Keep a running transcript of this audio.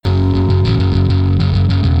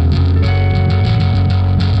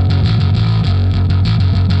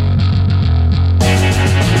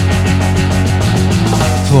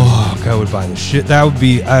the shit. That would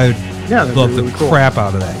be, I would love the crap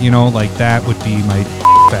out of that. You know, like that would be my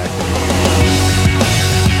factor.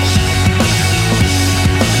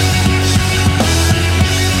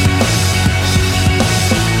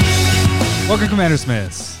 Welcome, Commander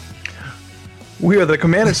Smiths. We are the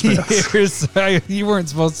Commander Smiths. You weren't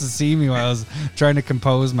supposed to see me while I was trying to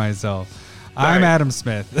compose myself. I'm Adam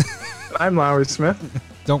Smith. I'm Lowry Smith.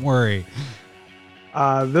 Don't worry.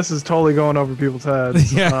 This is totally going over people's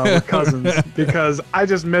heads with cousins because I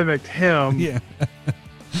just mimicked him. Yeah.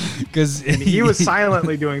 Because he was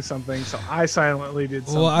silently doing something, so I silently did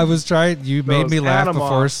something. Well, I was trying. You made me laugh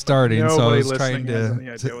before starting, so I was trying to. Has any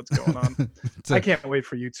idea what's going on. I can't wait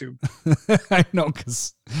for YouTube. I know,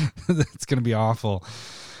 because it's gonna be awful.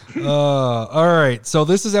 All right, so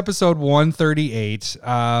this is episode 138. So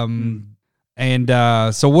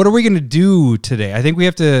what are we gonna do today? I think we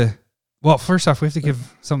have to. Well, first off, we have to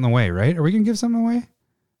give something away, right? Are we gonna give something away?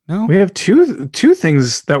 No, we have two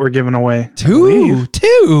things that we're giving away. Two.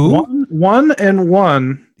 One and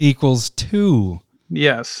one equals 2.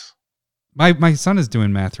 Yes. My son is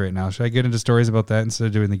doing math right now. Should I get into stories about that instead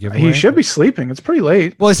of doing the giveaway? He should be sleeping. It's pretty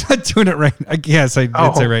late. Well, he's not doing it right. Yes, I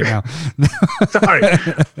did say right now. Sorry.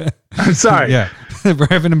 I'm sorry. Yeah, we're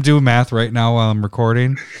having him do math right now while I'm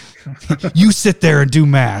recording. You sit there and do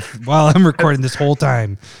math while I'm recording this whole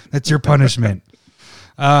time. That's your punishment.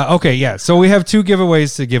 Okay, yeah. So we have 2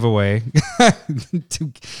 giveaways to give away.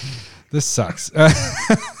 This sucks.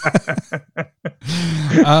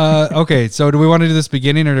 Okay, so do we want to do this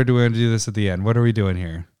beginning or do we want to do this at the end? What are we doing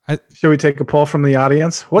here? Should we take a poll from the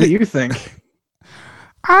audience? What do you think?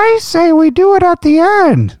 I say we do it at the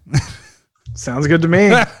end. Sounds good to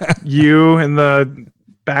me. You in the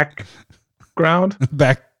background?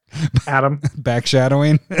 Adam.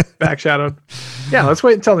 Backshadowing. Backshadowed. Yeah, let's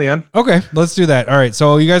wait until the end. Okay, let's do that. All right,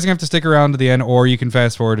 so you guys are going to have to stick around to the end, or you can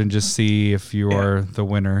fast forward and just see if you are the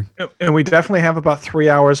winner. And we definitely have about 3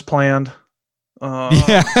 hours planned. So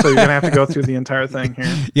you're going to have to go through the entire thing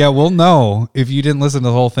here. Yeah, we'll know if you didn't listen to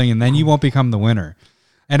the whole thing, and then you won't become the winner.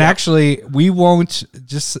 And actually, we won't,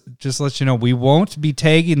 just let you know, we won't be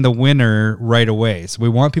tagging the winner right away. So we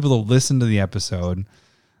want people to listen to the episode.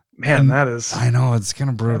 Man, that is... I know, it's kind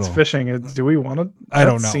of brutal. That's fishing. Do we want to... I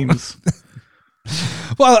don't know. Seems...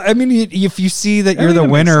 Well, I mean, if you see that you're the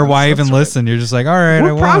winner, why even listen? You're just like, all right,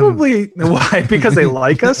 I won. Probably... Why? Because they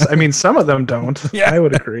like us? I mean, some of them don't. Yeah. I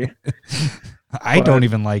would agree. I don't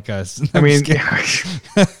even like us. I mean,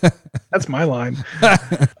 that's my line.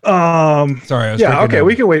 Sorry. I was okay.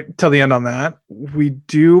 We can wait till the end on that. We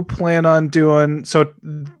do plan on doing... So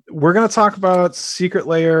we're going to talk about Secret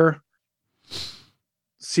Lair...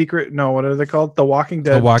 what are they called? The Walking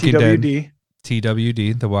Dead. The Walking TWD. Dead.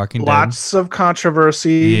 TWD, The Walking Dead. Lots of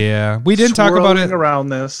controversy. Yeah. We didn't talk about it around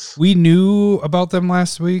this. We knew about them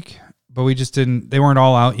last week, but we just didn't, they weren't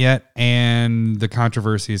all out yet. And the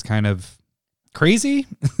controversy is kind of crazy.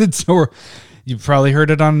 So you've probably heard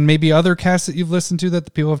it on maybe other casts that you've listened to that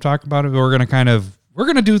the people have talked about it. But we're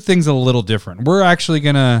going to do things a little different. We're actually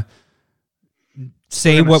going to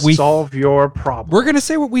say what we solve your problem. We're going to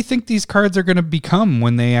say what we think these cards are going to become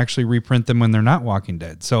when they actually reprint them when they're not Walking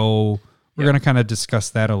Dead. So we're going to kind of discuss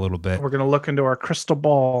that a little bit. We're going to look into our crystal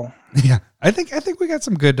ball. Yeah. I think we got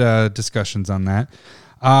some good discussions on that.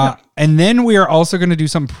 And then we are also going to do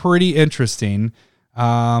something pretty interesting.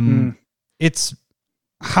 It's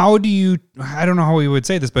I don't know how we would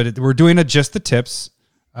say this, but we're doing just the tips,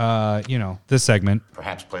 this segment.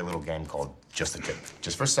 Perhaps play a little game called Just the Tip.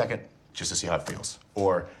 Just for a second. Just to see how it feels.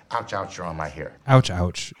 Or, ouch, ouch, you're on my hair. Ouch,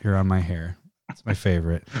 ouch, you're on my hair. That's my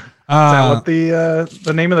favorite. Is that what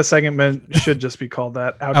the name of the segment should just be called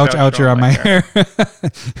that? Ouch, ouch, you're on my hair.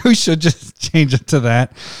 We should just change it to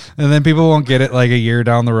that. And then people won't get it like a year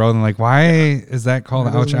down the road and like, why is that called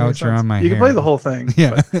ouch, ouch, you're on my hair? You can play the whole thing.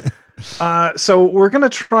 Yeah. So we're going to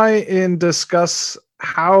try and discuss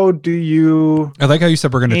how do you... I like how you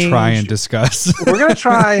said we're going to try and discuss. We're going to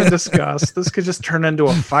try and discuss. This could just turn into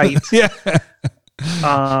a fight. Yeah.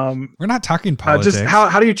 We're not talking politics. Just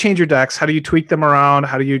how do you change your decks? How do you tweak them around?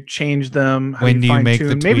 How do you change them? How when do you make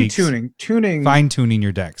the tweaks? Maybe tuning. Fine-tuning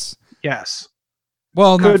your decks. Yes.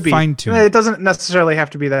 Well, not fine-tuning. It doesn't necessarily have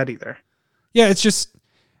to be that either. Yeah, it's just...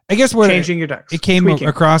 I guess what... Changing your decks. It came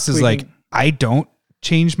across as like, I don't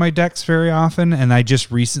change my decks very often, and I just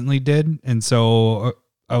recently did, and so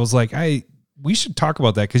I was like, we should talk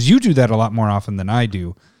about that because you do that a lot more often than I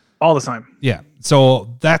do. All the time. Yeah.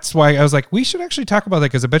 So that's why I was like, we should actually talk about that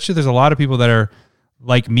because I bet you there's a lot of people that are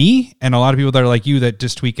like me and a lot of people that are like you that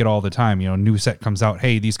just tweak it all the time. New set comes out.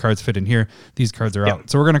 Hey, these cards fit in here. These cards are out.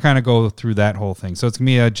 So we're going to kind of go through that whole thing. So it's going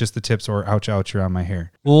to be just the tips or ouch, ouch, you're on my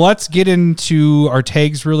hair. Let's get into our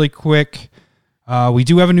tags really quick. We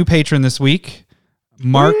do have a new patron this week,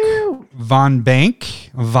 Mark Woo! Von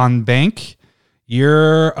Bank. Von Bank,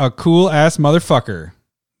 you're a cool ass motherfucker.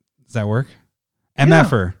 Does that work?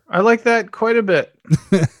 MFer. I like that quite a bit.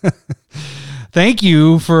 Thank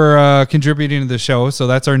you for contributing to the show. So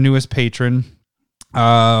that's our newest patron.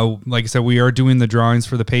 Like I said, we are doing the drawings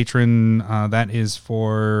for the patron. That is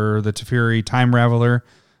for the Teferi Time Raveler.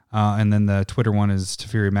 And then the Twitter one is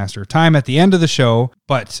Teferi Master of Time at the end of the show.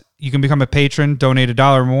 But you can become a patron, donate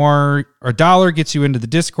 $1 or more. $1 gets you into the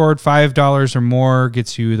Discord. $5 or more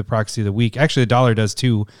gets you the Proxy of the Week. Actually, $1 does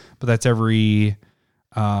too, but that's every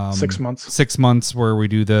 6 months. 6 months where we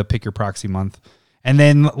do the Pick Your Proxy month. And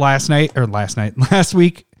then last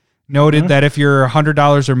week, noted that if you're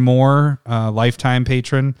 $100 or more lifetime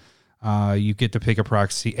patron, you get to pick a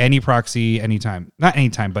proxy, anytime. Not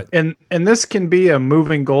anytime, but And this can be a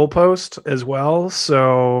moving goalpost as well.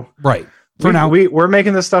 So right. For now, we're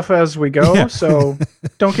making this stuff as we go. Yeah. So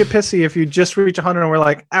don't get pissy if you just reach 100 and we're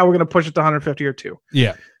like, we're going to push it to 150 or 2.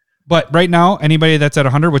 yeah. But right now, anybody that's at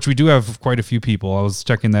 100, which we do have quite a few people, I was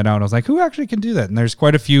checking that out. I was like, who actually can do that? And there's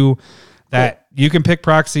quite a few that you can pick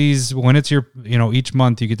proxies when it's your, each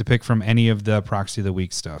month you get to pick from any of the Proxy of the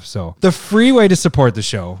Week stuff. So the free way to support the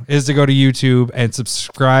show is to go to YouTube and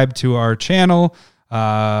subscribe to our channel.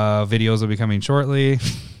 Videos will be coming shortly.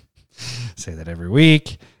 Say that every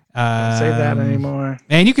week. Don't say that anymore.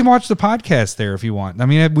 And you can watch the podcast there if you want. I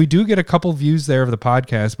mean, we do get a couple views there of the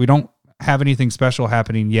podcast. We don't have anything special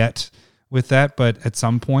happening yet with that, but at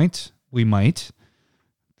some point we might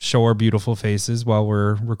show our beautiful faces while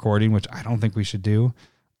we're recording, which I don't think we should do,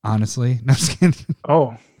 honestly. No, I'm just kidding.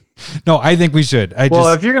 Oh, no, I think we should.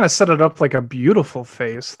 if you're going to set it up like a beautiful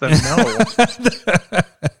face, then no.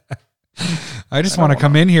 I just want to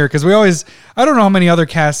come in here because I don't know how many other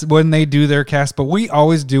casts, when they do their cast, but we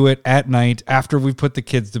always do it at night after we put the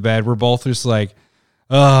kids to bed. We're both just like,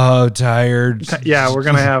 oh, tired. Yeah, we're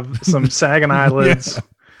going to have some sagging eyelids. Yeah.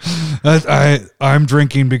 I'm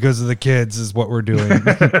drinking because of the kids is what we're doing.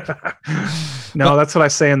 No, that's what I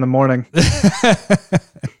say in the morning. But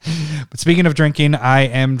speaking of drinking, I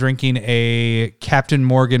am drinking a Captain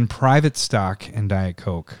Morgan Private Stock and Diet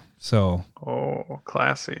Coke. So,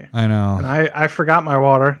 classy. I know. And I forgot my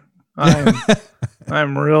water.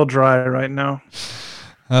 I'm real dry right now.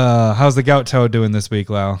 How's the gout toe doing this week,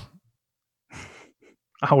 Lau?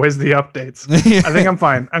 Always the updates. I think I'm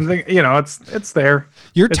fine. I'm thinking, it's there.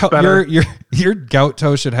 Your gout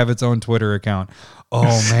toe should have its own Twitter account. Oh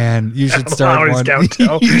man, you should start Lowry's one. gout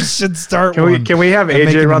toe. You should start one. Can we have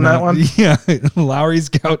AJ run that one? Yeah, Lowry's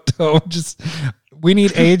gout toe. We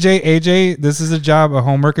need AJ. AJ, this is a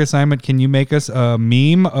homework assignment. Can you make us a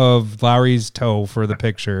meme of Lowry's toe for the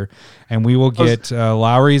picture, and we will get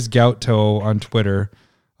Lowry's gout toe on Twitter.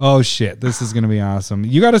 Oh shit, this is going to be awesome.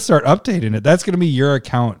 You got to start updating it. That's going to be your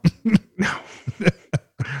account.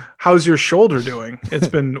 How's your shoulder doing? It's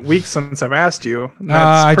been weeks since I've asked you.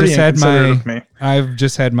 I've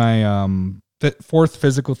just had my fourth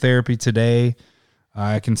physical therapy today.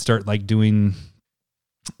 I can start doing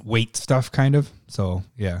weight stuff kind of. So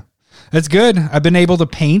yeah, that's good. I've been able to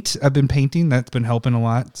paint. I've been painting. That's been helping a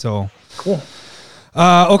lot. So cool.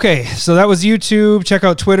 Okay, so that was YouTube. Check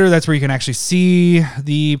out Twitter. That's where you can actually see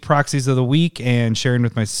the proxies of the week and sharing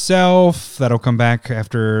with myself. That'll come back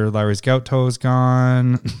after Larry's gout toe is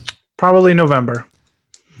gone. Probably November.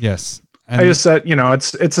 Yes. And I just said,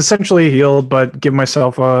 it's essentially healed, but give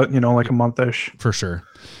myself a month-ish. For sure.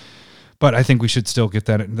 But I think we should still get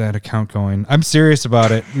that account going. I'm serious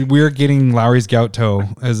about it. We're getting Lowry's gout toe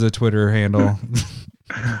as a Twitter handle.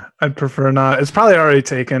 I'd prefer not. It's probably already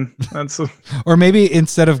taken. Or maybe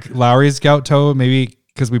instead of Lowry's gout toe, maybe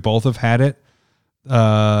because we both have had it.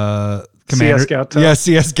 CS gout toe. Yeah,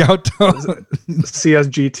 CS gout toe.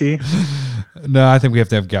 CSGT. No, I think we have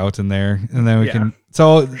to have gout in there, and then we can.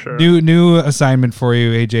 So sure. new assignment for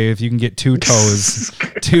you, AJ. If you can get 2 toes,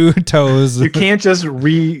 2 toes. You can't just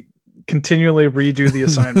continually redo the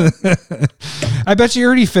assignment. I bet you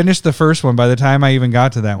already finished the first one by the time I even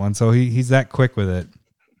got to that one. So he's that quick with it.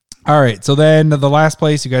 All right. So then the last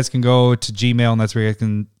place you guys can go to Gmail, and that's where you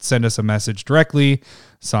can send us a message directly,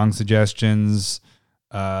 song suggestions,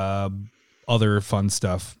 other fun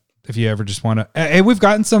stuff. If you ever just want to, hey, we've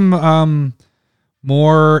gotten some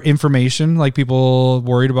more information, like people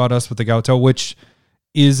worried about us with the gout toe, which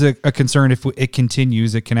is a concern. If it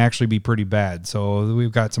continues, it can actually be pretty bad. So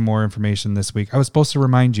we've got some more information this week. I was supposed to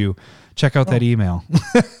remind you, check out that email.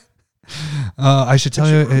 I should tell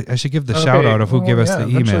you, I should give the shout out of who gave us the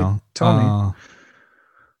email. Tell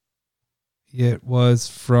me. It was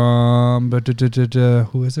from,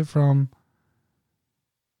 who is it from?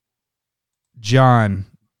 John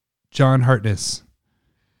Hartness.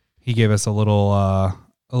 he gave us a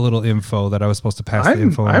little info that I was supposed to pass the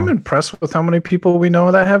info I'm on. impressed with how many people we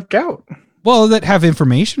know that have gout. Well, that have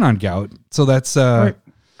information on gout. So that's Right.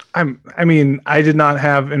 I mean, I did not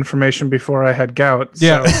have information before I had gout. So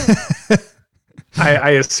yeah. I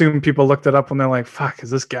assume people looked it up when they're like, fuck, is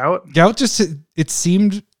this gout? Gout just, it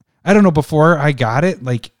seemed, I don't know, before I got it,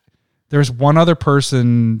 like there's one other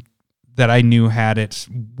person that I knew had it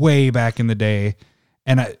way back in the day.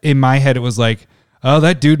 And in my head, it was like, oh,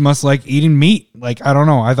 that dude must like eating meat. Like, I don't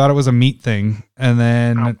know. I thought it was a meat thing. And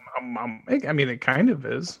then I mean, it kind of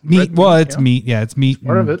is. meat. Red Well, meat, it's yeah. meat. Yeah, it's meat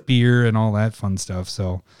part and of it. beer and all that fun stuff.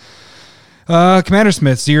 So, Commander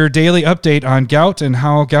Smith's your daily update on gout and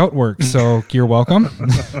how gout works. So you're welcome.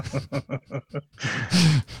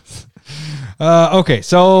 Okay,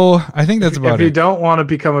 so I think that's about If you it. don't want to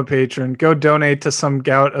become a patron, go donate to some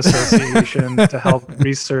gout association to help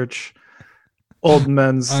research old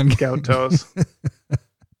men's On- gout toes.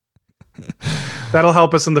 That'll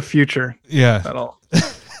help us in the future. Yeah. That'll.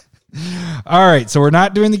 All right, so we're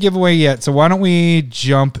not doing the giveaway yet. So why don't we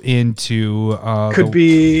jump into Could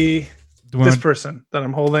be the one- this person that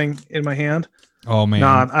I'm holding in my hand. Oh man, No,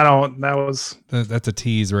 I don't. that's a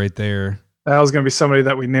tease right there. That was going to be somebody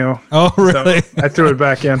that we knew. Oh really? So I threw it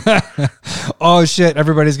back in. Oh shit!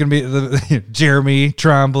 Everybody's gonna be Jeremy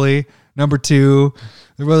Trombley, number 2.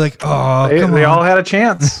 They're both like, oh, They come on. all had a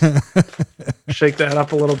chance. Shake that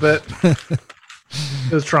up a little bit.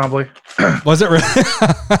 It was Trombley. Was it really?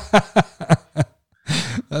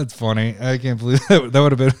 That's funny. I can't believe that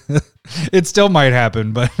would have been. It still might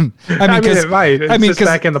happen, but I mean, it might. It's just 'cause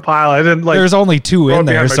back in the pile. I didn't like. there's only 2 throw in it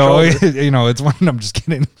there, behind my so it's one. I'm just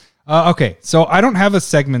kidding. Okay, so I don't have a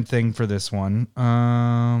segment thing for this one.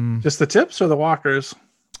 Just the tips or the walkers?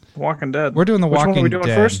 Walking Dead. We're doing the Which Walking one are we doing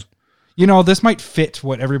Dead first? This might fit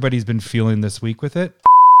what everybody's been feeling this week with it.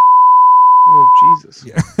 Oh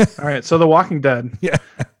Jesus! All right, so the Walking Dead. Yeah.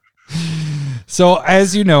 So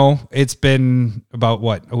as you know, it's been about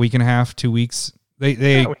what, a week and a half, 2 weeks.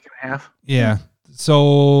 They A week and a half. yeah.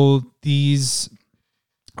 So these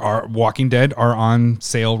are Walking Dead are on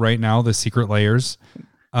sale right now. The Secret Layers.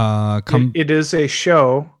 It is a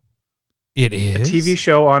show, It a is TV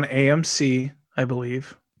show on AMC, I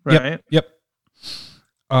believe. Right. Yep.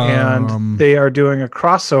 And they are doing a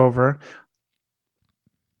crossover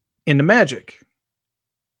into Magic.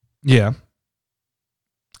 Yeah.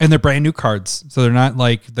 And they're brand new cards. So they're not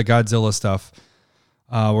like the Godzilla stuff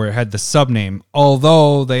where it had the sub name.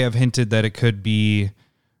 Although they have hinted that it could be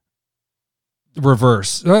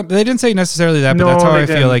reverse. They didn't say necessarily that, but that's No, how they I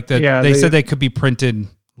feel didn't. like that. Yeah, they they- said they could be printed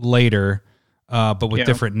later, but with Yeah.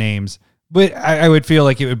 different names. But I would feel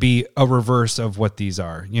like it would be a reverse of what these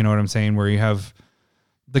are. You know what I'm saying? Where you have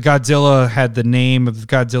the Godzilla had the name of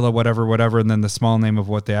Godzilla, whatever, and then the small name of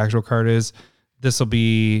what the actual card is. This will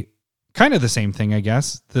be kind of the same thing, I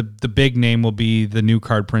guess. The big name will be the new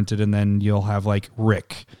card printed, and then you'll have like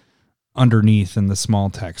Rick underneath in the small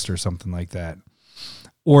text or something like that.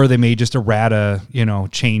 Or they may just errata,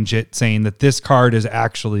 change it, saying that this card is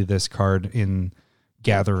actually this card in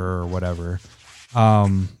Gatherer or whatever.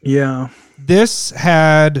 Yeah. This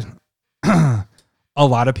had a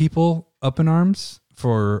lot of people up in arms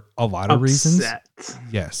for a lot of reasons. Upset.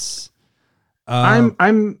 Yes.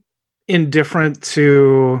 I'm indifferent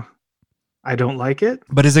to. I don't like it.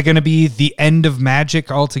 But is it going to be the end of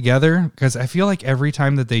Magic altogether? Because I feel like every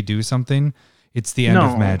time that they do something, it's the end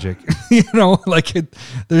of No. Magic.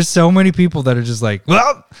 There's so many people that are just like,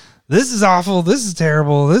 well, this is awful. This is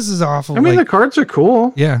terrible. This is awful. I mean, the cards are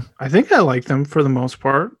cool. yeah, I think I like them for the most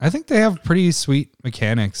part. I think they have pretty sweet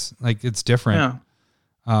mechanics. Like it's different.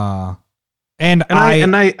 Yeah. And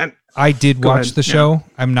And I did Go watch ahead, the show.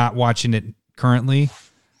 I'm not watching it currently,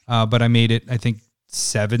 but I made it, I think,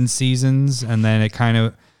 7 seasons. And then it kind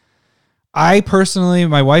of, I personally,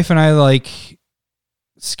 my wife and I like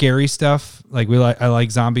scary stuff. Like I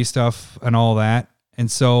like zombie stuff and all that. And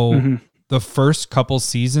so Mhm. the first couple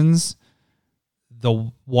seasons,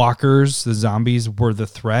 the walkers, the zombies were the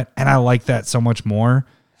threat. And I like that so much more.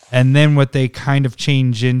 And then what they kind of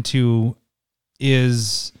change into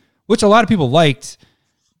is, which a lot of people liked,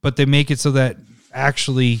 but they make it so that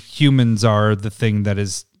actually humans are the thing that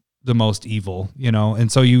is the most evil,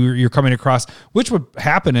 and so you're coming across, which would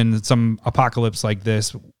happen in some apocalypse like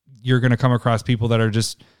this. You're going to come across people that are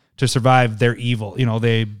just to survive, they're evil.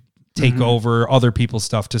 They take over other people's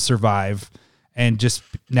stuff to survive and just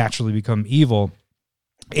naturally become evil.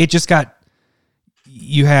 It just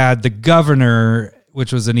you had the governor,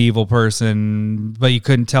 which was an evil person, but you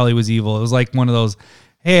couldn't tell he was evil. It was like one of those,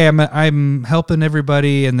 hey, I'm helping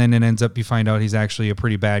everybody, and then it ends up you find out he's actually a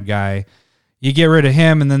pretty bad guy. you get rid of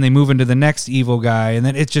him and then they move into the next evil guy. And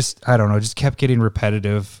then it just, I don't know, just kept getting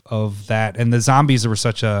repetitive of that. And the zombies were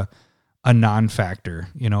such a non-factor,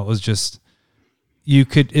 you know, it was just,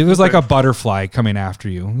 it was like a butterfly coming after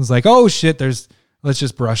you. It was like, oh shit, let's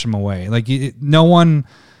just brush them away. Like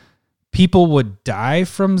people would die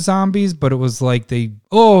from zombies, but it was like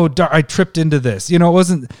I tripped into this. You know,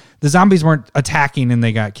 the zombies weren't attacking and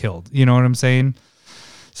they got killed. You know what I'm saying?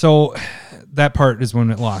 So that part is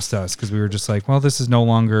when it lost us, because we were just like, well, this is no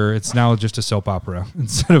longer, it's now just a soap opera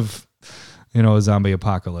instead of, you know, a zombie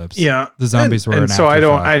apocalypse. Yeah. The zombies were an so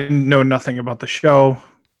afterthought. I know nothing about the show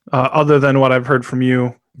other than what I've heard from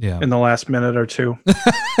you in the last minute or two.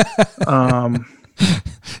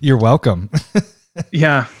 You're welcome.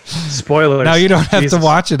 Yeah. Spoilers. Now you don't have to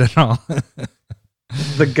watch it at all.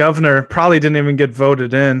 The governor probably didn't even get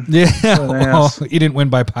voted in. Yeah. Well, he didn't win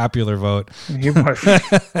by popular vote.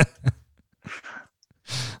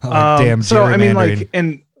 Damn. So, I mean, like,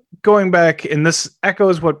 and going back, and this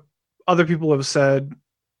echoes what other people have said.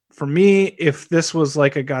 For me, if this was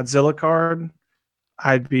like a Godzilla card,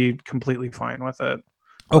 I'd be completely fine with it.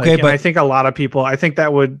 Okay, but I think a lot of people, I think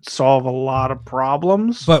that would solve a lot of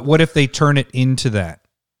problems. But what if they turn it into that?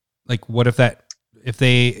 Like, what if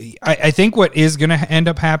I think what is going to end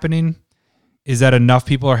up happening is that enough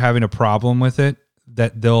people are having a problem with it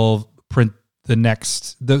that they'll print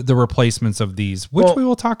the replacements of these, which we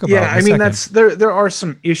will talk about. Yeah, I mean, there are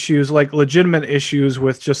some issues, like legitimate issues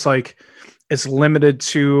with just like it's limited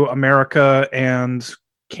to America and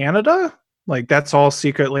Canada. Like that's all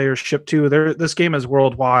Secret Lair shipped to. This game is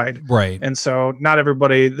worldwide, right? And so not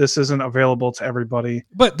everybody. This isn't available to everybody,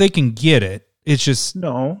 but they can get it. It's just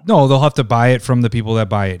no. They'll have to buy it from the people that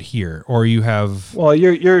buy it here, or you have. Well,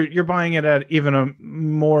 you're buying it at even a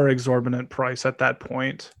more exorbitant price at that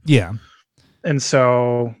point. Yeah, and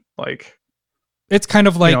so like it's kind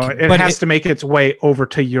of like it has to make its way over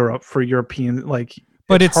to Europe for European like.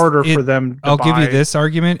 But it's harder for them. I'll give you this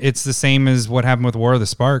argument. It's the same as what happened with War of the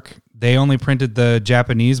Spark. They only printed the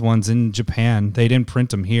Japanese ones in Japan. They didn't print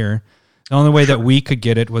them here. The only way that we could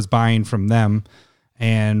get it was buying from them.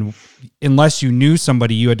 And unless you knew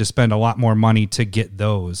somebody, you had to spend a lot more money to get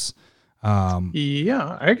those.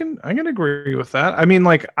 Yeah, I can agree with that. I mean,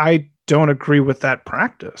 like, I don't agree with that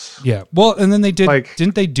practice. Yeah. Well, and then they did,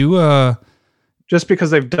 didn't they do just because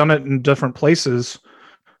they've done it in different places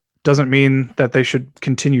doesn't mean that they should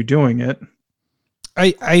continue doing it.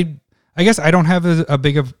 I guess I don't have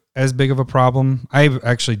as big of a problem. I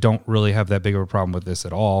actually don't really have that big of a problem with this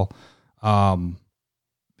at all.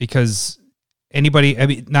 Because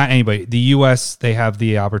not anybody, the US, they have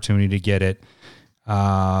the opportunity to get it.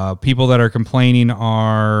 People that are complaining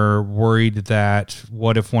are worried that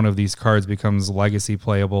what if one of these cards becomes legacy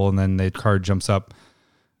playable and then the card jumps up?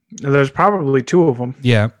 There's probably two of them.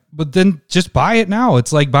 Yeah. But then just buy it now.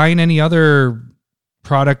 It's like buying any other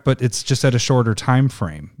product, but it's just at a shorter time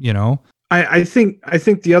frame, you know? I think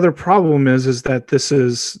the other problem is that this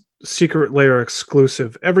is Secret Lair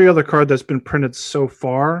exclusive. Every other card that's been printed so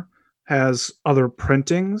far has other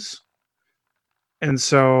printings. And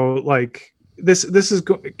so like this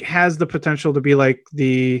has the potential to be like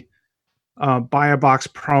the buy a box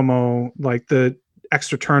promo, like the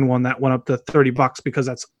extra turn one that went up to $30 because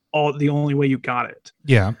that's the only way you got it.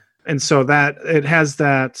 Yeah. And so that it has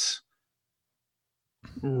that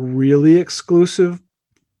really exclusive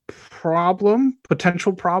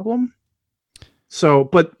potential problem. So,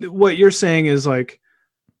 but what you're saying is like,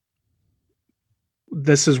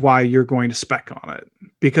 this is why you're going to spec on it,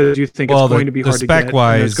 because you think it's going to be hard to get.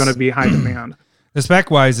 There's going to be high demand. The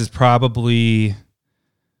spec wise is probably,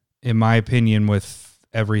 in my opinion, with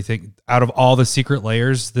everything out of all the Secret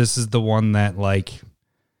Lairs, this is the one that like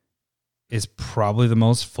is probably the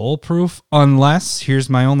most foolproof, unless, here's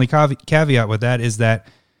my only caveat with that, is that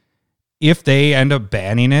if they end up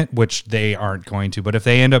banning it, which they aren't going to, but if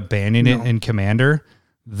they end up banning it in Commander,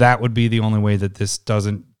 that would be the only way that this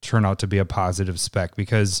doesn't turn out to be a positive spec.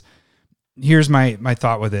 Because here's my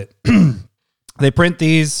thought with it. They print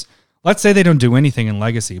these, let's say they don't do anything in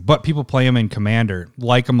Legacy, but people play them in Commander,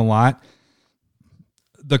 like them a lot.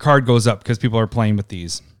 The card goes up because people are playing with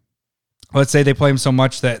these. Let's say they play them so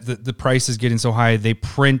much that the price is getting so high, they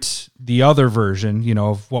print the other version, you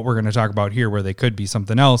know, of what we're going to talk about here, where they could be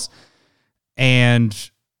something else, and,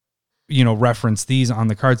 you know, reference these on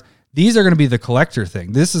the cards. These are going to be the collector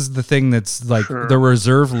thing. This is the thing that's like the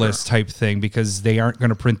reserve list type thing, because they aren't going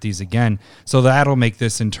to print these again. So that'll make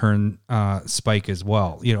this in turn spike as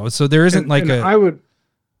well. You know, so there isn't I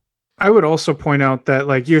would also point out that,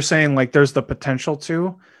 like you're saying, like there's the potential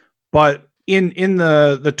to, but in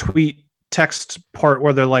the tweet text part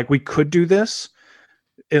where they're like, we could do this,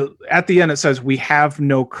 at the end it says we have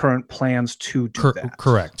no current plans to do that.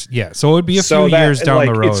 Correct. Yeah. So it would be a few years down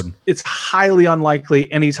the road. It's highly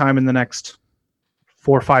unlikely anytime in the next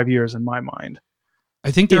 4 or 5 years in my mind. I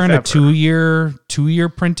think they're in a 2-year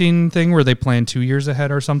printing thing where they plan 2 years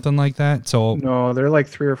ahead or something like that. So no, they're like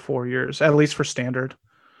 3 or 4 years, at least for standard.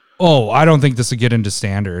 Oh, I don't think this would get into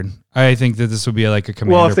standard. I think that this would be like a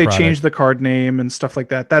Commander Well, if they product. change the card name and stuff like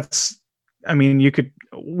that, you could,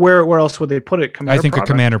 where else would they put it? I think a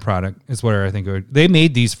Commander product is where I think it would. They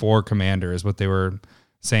made these for Commander is what they were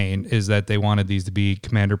saying, is that they wanted these to be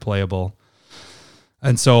Commander playable.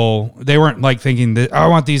 And so they weren't like thinking that, I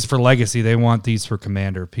want these for Legacy. They want these for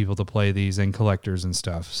Commander, people to play these and collectors and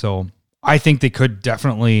stuff. So I think they could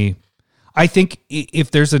definitely, I think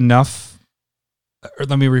if there's enough, or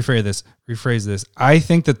let me rephrase this. I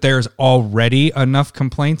think that there's already enough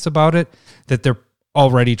complaints about it that they're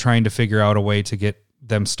already trying to figure out a way to get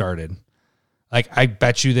them started. Like, I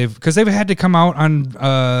bet you because they've had to come out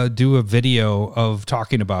on, do a video of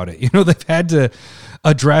talking about it. You know, they've had to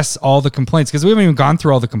address all the complaints because we haven't even gone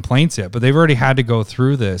through all the complaints yet, but they've already had to go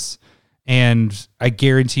through this. And I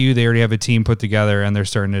guarantee you they already have a team put together and they're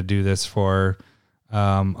starting to do this for,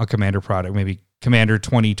 a Commander product, maybe Commander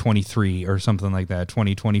 2023 or something like that,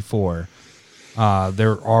 2024.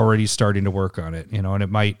 They're already starting to work on it, you know, and it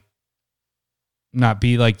might not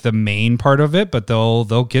be like the main part of it, but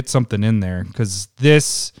they'll get something in there because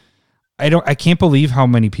this, I can't believe how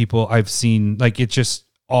many people I've seen. Like, it's just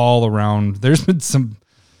all around. There's been some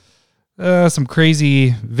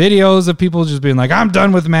crazy videos of people just being like, I'm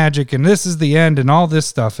done with Magic and this is the end and all this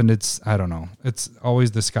stuff. And I don't know. It's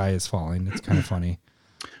always the sky is falling. It's kind of funny.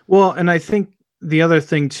 Well, and I think the other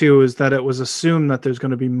thing too is that it was assumed that there's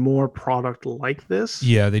going to be more product like this.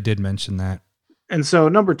 Yeah, they did mention that. And so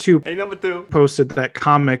number two posted that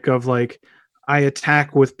comic of like, I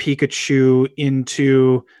attack with Pikachu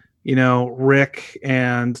into, you know, Rick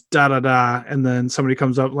and da-da-da. And then somebody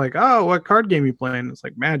comes up like, oh, what card game you playing? It's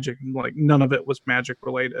like Magic. And like, none of it was Magic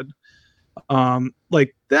related.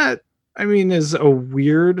 Like that, I mean, is a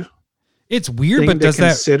weird. It's weird, but does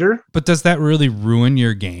that really ruin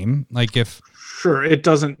your game? Like if. Sure, it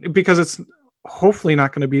doesn't, because it's hopefully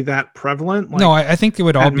not going to be that prevalent. Like, no, I think it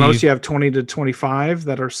would all at be. Most you have 20 to 25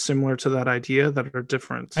 that are similar to that idea that are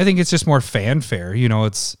different. I think it's just more fanfare. You know,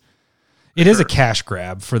 it is a cash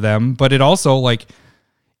grab for them, but it also, like,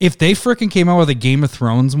 if they freaking came out with a Game of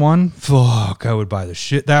Thrones one, fuck, I would buy the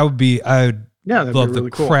shit. That would be, I would love the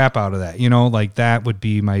crap out of that. You know, like that would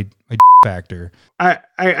be my factor.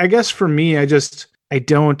 I guess for me,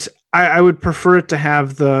 I would prefer it to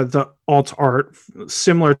have the alt art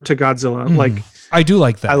similar to Godzilla. Like, I do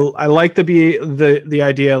like that. I like the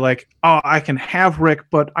idea like, oh, I can have Rick,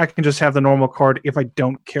 but I can just have the normal card if I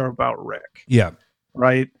don't care about Rick. Yeah.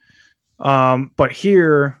 Right. But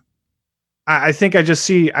here, I think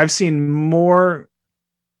I've seen more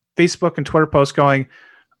Facebook and Twitter posts going,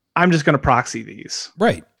 I'm just going to proxy these.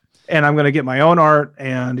 Right. And I'm going to get my own art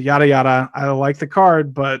and yada, yada. I like the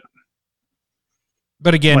card, but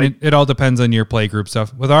again, like, it all depends on your play group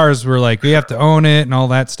stuff. With ours, we're like, we have to own it and all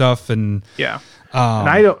that stuff. And yeah.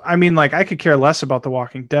 And I could care less about The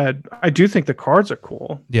Walking Dead. I do think the cards are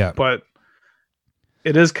cool. Yeah. But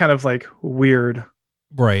it is kind of like weird.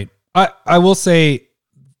 Right. I will say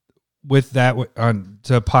with that,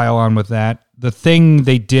 to pile on with that, the thing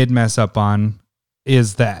they did mess up on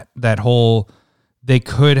is that whole, they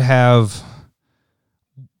could have,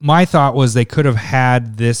 my thought was they could have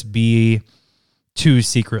had this be 2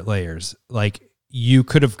 secret layers. Like, you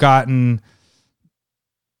could have gotten,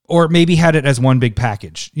 or maybe had it as one big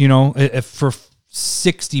package, you know, if for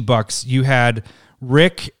 $60 you had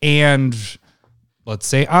Rick and, let's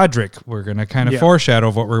say, Odric. We're going to kind of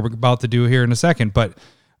foreshadow what we're about to do here in a second, but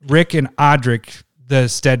Rick and Odric, the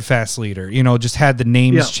steadfast leader, you know, just had the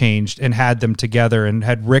names changed and had them together, and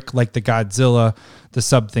had Rick like the Godzilla, the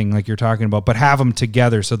sub thing like you're talking about, but have them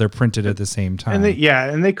together so they're printed at the same time.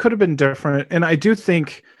 And they could have been different. And I do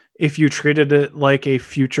think if you treated it like a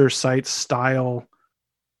Future Sight style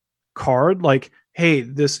card, like, hey,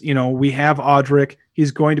 this, you know, we have Odric,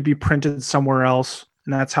 he's going to be printed somewhere else,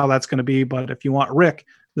 and that's how that's going to be. But if you want Rick,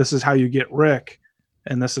 this is how you get Rick.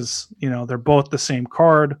 And this is, you know, they're both the same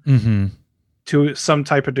card. Mm-hmm. To some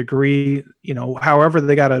type of degree, you know, however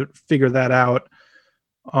they got to figure that out.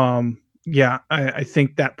 I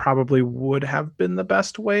think that probably would have been the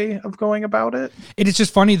best way of going about it. It is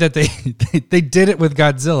just funny that they did it with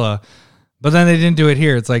Godzilla, but then they didn't do it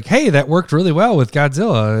here. It's like, hey, that worked really well with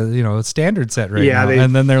Godzilla, you know, standard set now.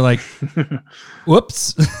 And then they're like,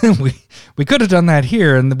 whoops, we could have done that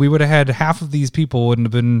here, and we would have had half of these people wouldn't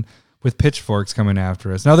have been with pitchforks coming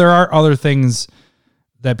after us. Now, there are other things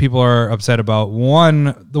that people are upset about.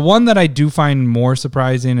 The one that I do find more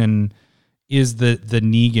surprising and is the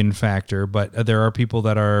Negan factor, but there are people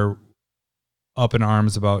that are up in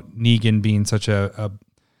arms about Negan being such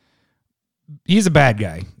he's a bad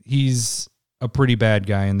guy. He's a pretty bad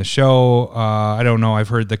guy in the show. I don't know. I've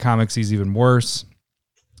heard the comics he's even worse.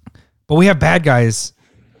 But we have bad guys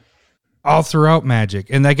all throughout Magic.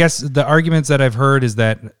 And I guess the arguments that I've heard is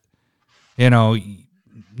that,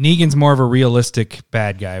 Negan's more of a realistic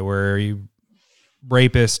bad guy where you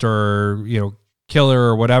rapist or, killer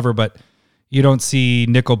or whatever, but you don't see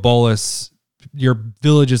Nicol Bolas. Your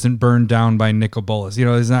village isn't burned down by Nicol Bolas. You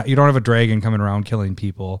don't have a dragon coming around killing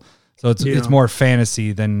people. So it's more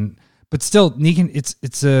fantasy than, but still Negan,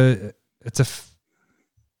 it's a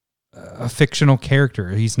fictional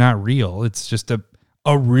character. He's not real. It's just he's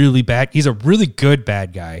a really good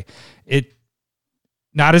bad guy.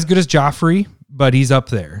 Not as good as Joffrey, but he's up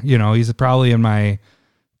there. He's probably in my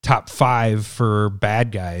top 5 for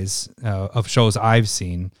bad guys of shows I've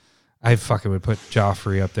seen. I fucking would put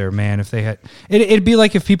Joffrey up there, man. If they had, it'd be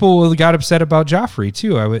like if people got upset about Joffrey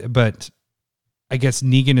too. But I guess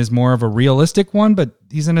Negan is more of a realistic one, but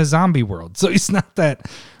he's in a zombie world, so he's not that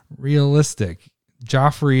realistic.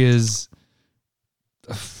 Joffrey is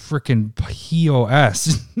a freaking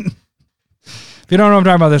POS. If you don't know what I'm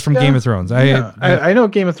talking about, that's from Game of Thrones. I know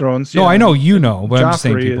Game of Thrones. No, I know but I'm just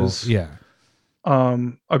saying people. Is,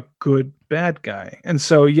 a good bad guy, and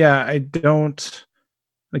so I don't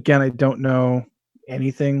know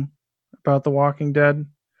anything about The Walking Dead.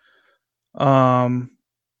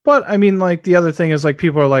 But I mean, like, the other thing is, like,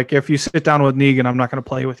 people are like, if you sit down with Negan, I'm not going to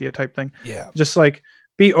play with you type thing. Yeah. Just like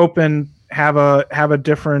be open, have a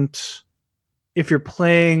different, if you're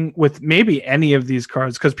playing with maybe any of these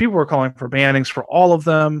cards, because people were calling for bannings for all of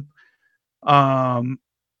them. I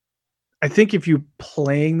think if you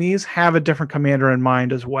playing these, have a different commander in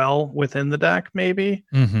mind as well within the deck, maybe,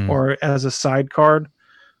 or as a side card.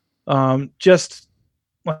 Just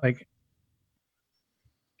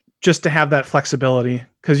to have that flexibility,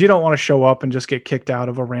 because you don't want to show up and just get kicked out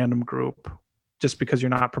of a random group just because you're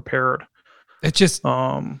not prepared. It's just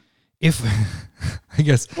if I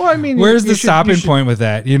guess. Well, I mean, where's the stopping point with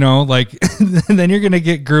that? Like, and then you're gonna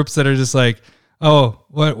get groups that are just like, oh,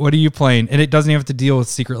 what are you playing? And it doesn't even have to deal with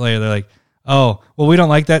Secret Lair. They're like, oh, well, we don't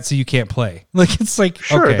like that, so you can't play. Like, it's like,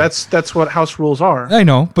 sure, okay. That's what house rules are. I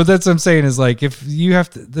know, but that's what I'm saying is, like, if you have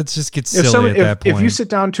to, that just gets silly at that point. If you sit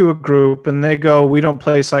down to a group and they go, we don't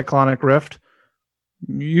play Cyclonic Rift,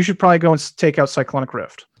 you should probably go and take out Cyclonic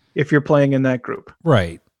Rift if you're playing in that group.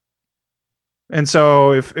 Right. And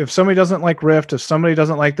so if somebody doesn't like Rift, if somebody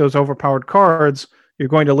doesn't like those overpowered cards, you're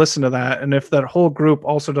going to listen to that. And if that whole group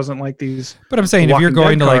also doesn't like these, but I'm saying if you're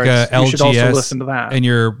going to like a LGS, you should also listen to that. And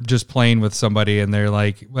you're just playing with somebody and they're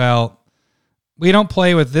like, well, we don't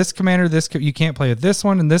play with this commander. You can't play with this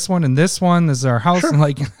one and this one and this one. This is our house. Sure. And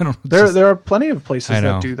like, I don't know, there are plenty of places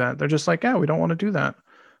that do that. They're just like, we don't want to do that.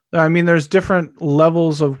 I mean, there's different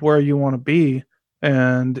levels of where you want to be.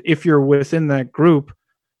 And if you're within that group,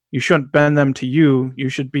 you shouldn't bend them to you. You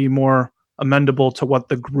should be more amendable to what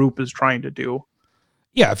the group is trying to do.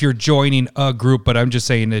 Yeah, if you're joining a group, but I'm just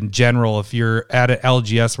saying in general, if you're at an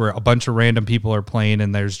LGS where a bunch of random people are playing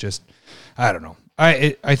and there's just, I don't know.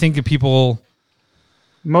 I think that people...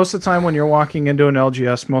 Most of the time when you're walking into an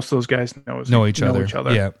LGS, most of those guys know each other.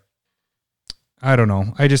 Yeah. I don't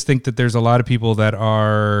know. I just think that there's a lot of people that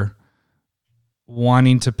are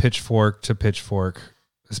wanting to pitchfork,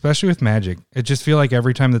 especially with Magic. It just feel like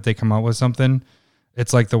every time that they come out with something,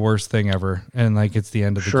 it's like the worst thing ever. And like, it's the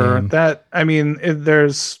end of the game. That, I mean,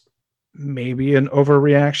 there's maybe an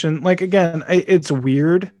overreaction. Like, again, it's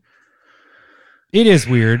weird. It is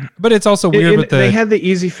weird, but it's also weird they had the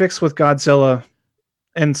easy fix with Godzilla.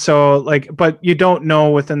 And so, like, but you don't know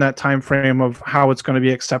within that time frame of how it's going to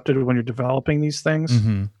be accepted when you're developing these things.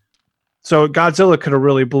 Mm-hmm. So Godzilla could have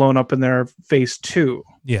really blown up in their phase 2.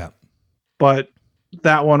 Yeah. But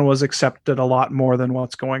that one was accepted a lot more than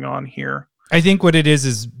what's going on here. I think what it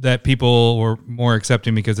is that people were more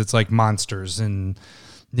accepting because it's like monsters and,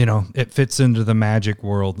 it fits into the Magic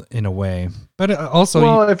world in a way. But also,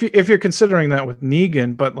 well, if you're considering that with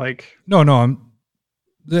Negan, but like,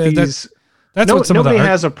 that's what some nobody of the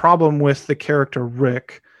has a problem with the character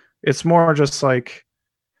Rick. It's more just like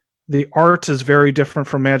the art is very different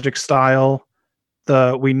from Magic style.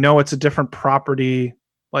 We know it's a different property.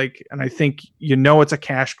 Like, and I think it's a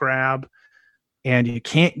cash grab, and you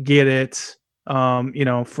can't get it,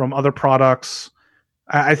 from other products.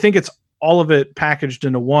 I think it's all of it packaged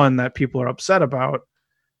into one that people are upset about.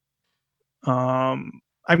 I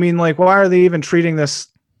mean, like, why are they even treating this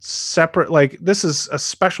separate. Like this is a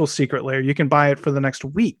special secret layer. You can buy it for the next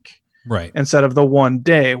week Right. instead of the one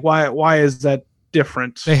day. Why is that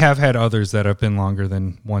different? They have had others that have been longer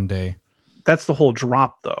than one day. That's the whole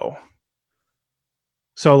drop though.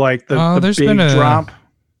 So like the there's big been a drop.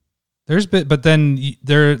 But then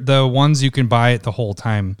they're the ones you can buy it the whole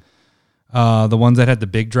time. The ones that had the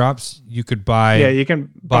big drops, you could buy. Yeah, you can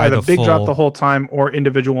buy the big drop full- the whole time, or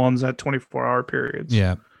individual ones at 24-hour periods.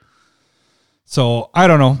 Yeah. So I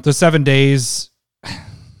don't know. The 7 days.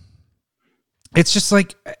 It's just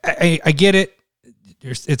like I get it.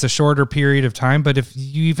 It's a shorter period of time, but if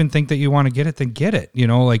you even think that you want to get it, then get it. You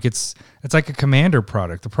know, like it's like a Commander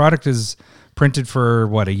product. The product is printed for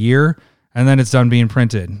what, a year, and then it's done being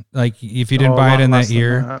printed. Like if you didn't buy it in that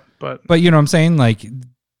year, but you know what I'm saying? Like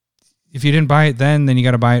if you didn't buy it then you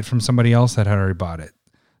got to buy it from somebody else that had already bought it.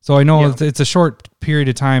 So I know it's a short period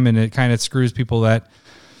of time, and it kind of screws people that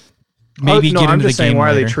maybe get into the game. I'm just saying, why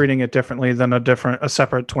later. are they treating it differently than a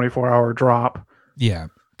separate 24-hour drop? Yeah.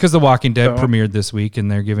 Because The Walking Dead premiered this week, and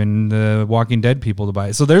they're giving the Walking Dead people to buy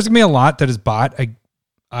it. So there's going to be a lot that is bought,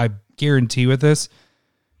 I guarantee, with this,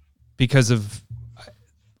 because of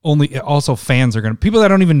also fans are going to, people that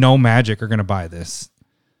don't even know Magic are going to buy this.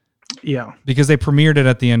 Yeah. Because they premiered it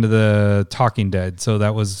at the end of the Talking Dead. So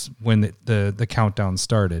that was when the countdown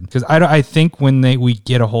started. Because I think when we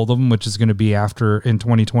get a hold of them, which is going to be after in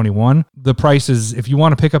 2021, the prices, if you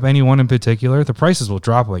want to pick up any one in particular, the prices will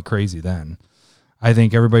drop like crazy then. I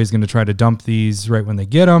think everybody's going to try to dump these right when they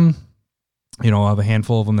get them. You know, I'll have a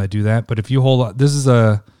handful of them that do that. But if you hold, this is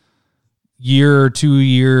a year, 2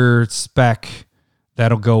 year spec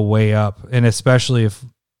that'll go way up. And especially if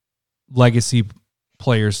legacy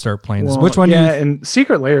players start playing this. Which one? Yeah, and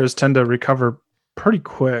secret layers tend to recover pretty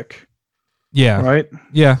quick. Yeah. Right?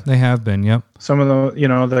 Yeah, they have been. Yep. Some of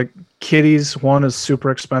the kitties one is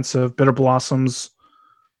super expensive. Bitter Blossoms,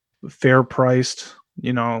 fair priced,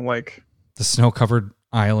 like the snow-covered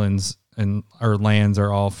islands or lands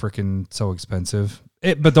are all freaking so expensive.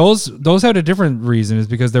 But those had a different reason, is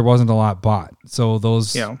because there wasn't a lot bought. So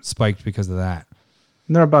those spiked because of that.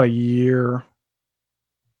 And they're about a year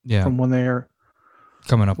from when they are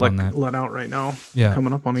coming up on that. Let out right now. Yeah.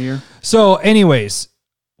 Coming up on a year. So anyways,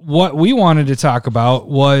 what we wanted to talk about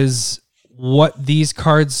was what these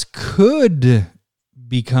cards could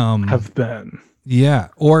become. Have been. Yeah.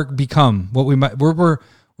 Or become what we might, we're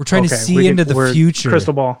trying to see into the future.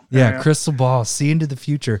 Crystal ball. Yeah, crystal ball. See into the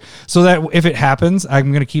future. So that if it happens,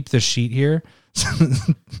 I'm going to keep this sheet here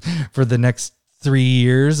for the next 3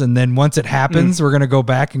 years. And then once it happens, we're going to go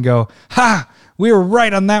back and go, we were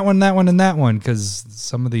right on that one, and that one. Because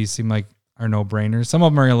some of these seem like are no-brainers. Some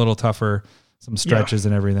of them are a little tougher, some stretches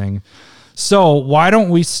and everything. So why don't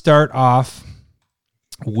we start off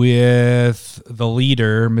with the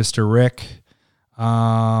leader, Mr. Rick.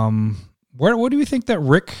 What do you think that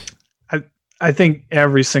Rick? I think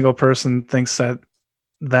every single person thinks that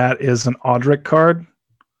is an Audric card.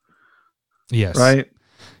 Yes. Right?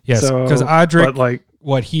 Yes. Because Audric, but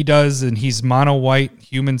what he does, and he's mono white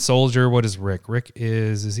human soldier. What is Rick? Rick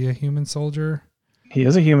is he a human soldier? He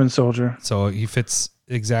is a human soldier. So he fits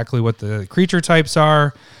exactly what the creature types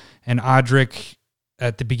are. And Audric,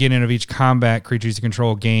 at the beginning of each combat, creatures you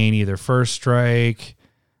control gain either first strike.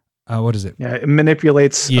 What is it? Yeah, it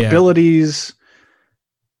manipulates abilities.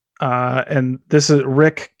 And this is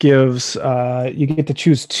Rick gives you get to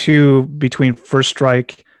choose 2 between first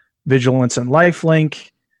strike, vigilance, and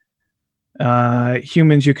lifelink.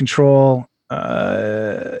 Humans you control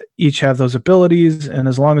each have those abilities, and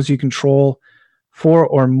as long as you control 4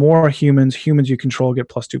 or more humans you control get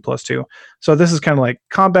 +2/+2. So this is kind of like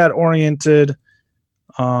combat oriented.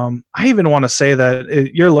 I even want to say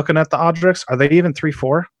that you're looking at the Audrics. Are they even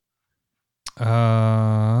 3/4?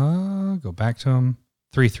 Go back to them.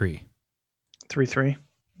 3/3. 3/3.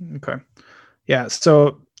 Okay. Yeah.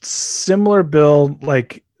 So similar build,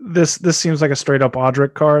 like this seems like a straight up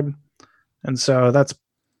Audric card. And so that's,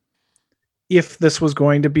 if this was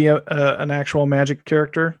going to be an actual Magic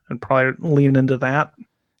character, and probably lean into that.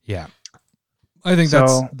 Yeah. I think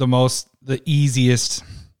that's the easiest.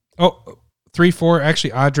 3/4.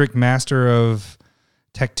 Actually, Audric, Master of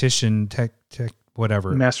Tactician,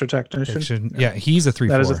 whatever. Master Tactician. Yeah, he's a 3/4.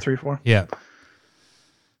 That is a 3/4. Yeah.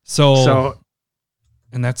 So,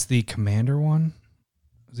 and that's the Commander one.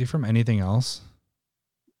 Is he from anything else?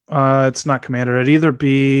 It's not Commander. It'd either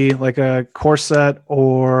be like a core set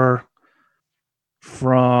or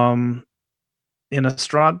from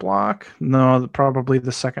Innistrad block. No, probably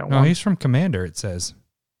the second one. No, he's from Commander, it says.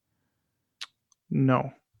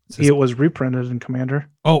 No. It was reprinted in Commander.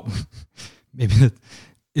 Oh, maybe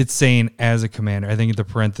it's saying as a commander. I think the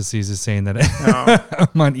parentheses is saying that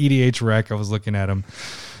I'm on EDH Rec. I was looking at them.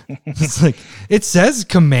 It's like, it says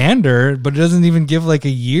commander, but it doesn't even give like a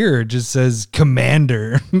year. It just says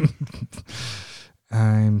commander.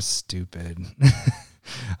 I'm stupid.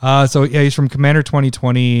 So yeah, he's from Commander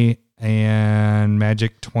 2020 and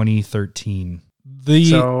Magic 2013.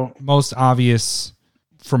 The most obvious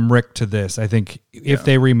from Rick to this, I think, if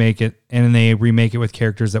they remake it and they remake it with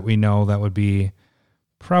characters that we know, that would be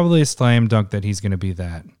probably a slam dunk that he's going to be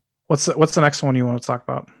that. What's the next one you want to talk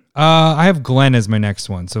about? I have Glenn as my next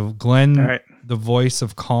one. So Glenn, the voice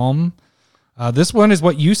of Calm. This one is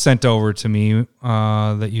what you sent over to me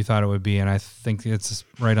that you thought it would be, and I think it's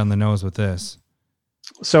right on the nose with this.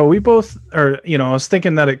 So we both are, I was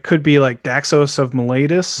thinking that it could be like Daxos of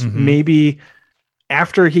Miletus, maybe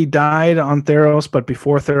after he died on Theros, but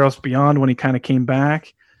before Theros Beyond when he kind of came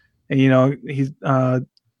back. And, he's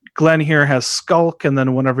Glenn here has Skulk, and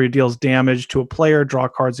then whenever he deals damage to a player, draw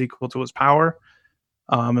cards equal to his power.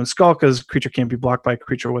 And Skulk is creature can't be blocked by a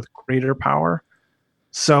creature with greater power.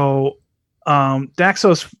 So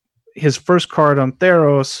Daxos, his first card on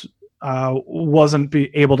Theros, wasn't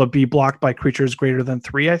able to be blocked by creatures greater than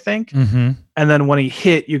 3, I think. And then when he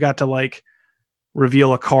hit, you got to like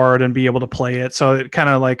reveal a card and be able to play it. So it kind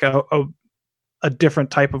of like a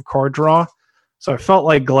different type of card draw. So I felt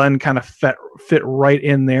like Glenn kind of fit right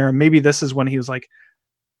in there. Maybe this is when he was like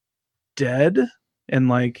dead and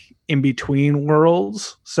like in between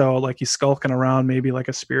worlds. So like he's skulking around, maybe like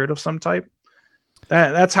a spirit of some type.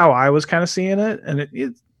 That's how I was kind of seeing it. And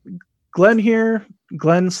Glenn here,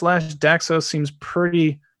 Glenn/Daxos seems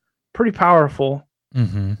pretty powerful.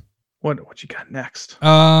 What you got next?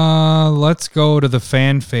 Let's go to the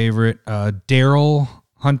fan favorite, Daryl,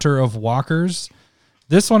 Hunter of Walkers.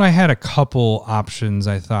 This one I had a couple options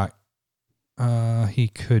I thought he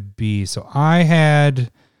could be. So I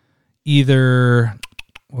had either,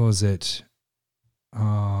 what was it?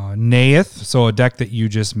 Neith, so a deck that you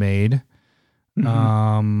just made.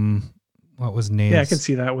 What was Neith? Yeah, I can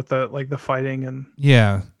see that with the fighting and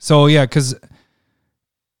So because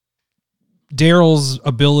Daryl's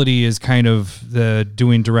ability is kind of the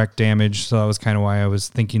doing direct damage, so that was kind of why I was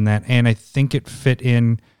thinking that, and I think it fit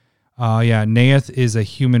in. Neith is a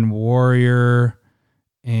human warrior,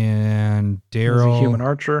 and Daryl human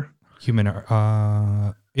archer. Human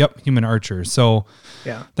archer. So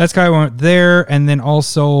that's kind of went there, and then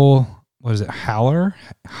also what is it? Halar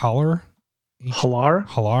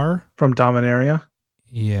from Dominaria.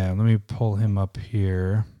 Yeah, let me pull him up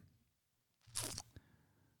here.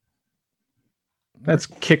 That's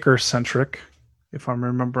kicker centric, if I'm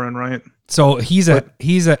remembering right. So he's a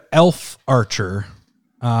elf archer.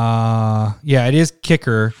 It is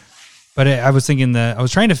kicker, but I was thinking that I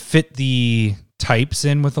was trying to fit the types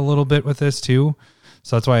in with a little bit with this too.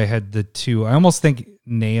 So that's why I had the two. I almost think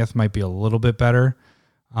Neith might be a little bit better.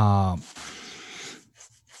 Because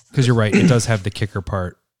you're right, it does have the kicker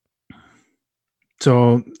part.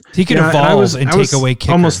 So he could evolve and take away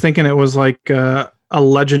kicker. Almost thinking it was like a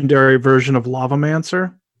legendary version of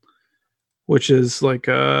Lavamancer, which is like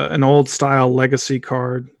an old style legacy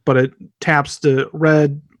card, but it taps the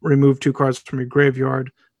red, remove 2 cards from your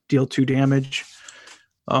graveyard, deal 2 damage.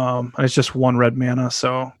 And it's just 1 red mana.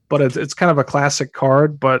 So, but it's kind of a classic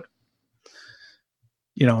card, but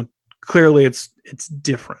clearly it's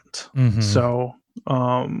different. So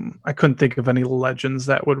I couldn't think of any legends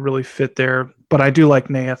that would really fit there, but I do like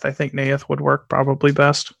Neith. I think Neith would work probably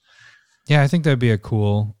best. Yeah, I think that'd be a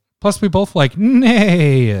cool. Plus, we both like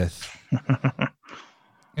Neith.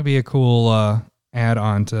 It'd be a cool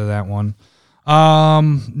add-on to that one.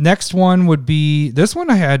 Next one would be this one.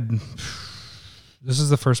 This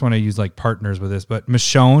is the first one I used like partners with this, but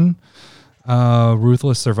Michonne,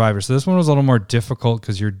 Ruthless Survivor. So this one was a little more difficult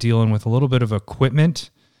because you're dealing with a little bit of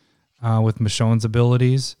equipment with Michonne's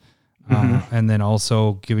abilities, and then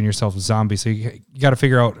also giving yourself zombies. So you got to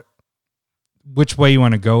figure out which way you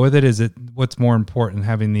want to go with it. Is it what's more important,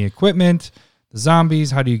 having the equipment, the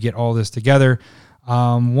zombies? How do you get all this together?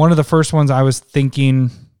 One of the first ones I was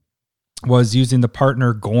thinking was using the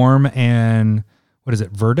partner Gorm and what is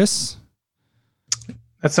it, Virtus?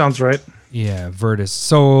 That sounds right. Yeah, Virtus.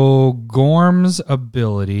 So Gorm's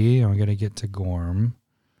ability, I'm going to get to Gorm,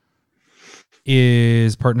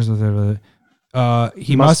 is partners with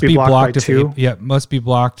he must be blocked if 2. Must be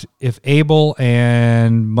blocked if able,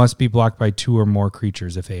 and must be blocked by 2 or more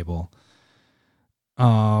creatures if able.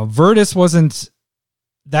 Virtus wasn't.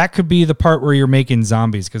 That could be the part where you're making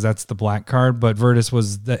zombies because that's the black card. But Virtus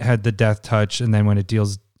had the death touch, and then when it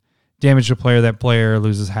deals damage to a player, that player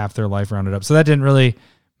loses half their life rounded up. So that didn't really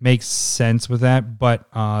make sense with that. But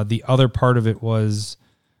the other part of it was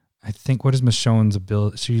I think, what is Michonne's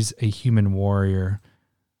ability? She's a human warrior.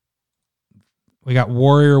 We got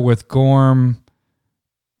warrior with Gorm,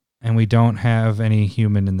 and we don't have any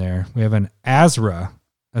human in there. We have an Azra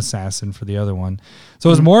assassin for the other one. So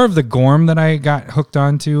it was more of the Gorm that I got hooked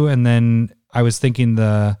onto, and then I was thinking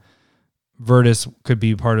the Virtus could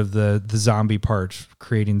be part of the zombie part,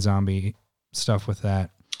 creating zombie stuff with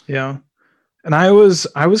that. Yeah. And I was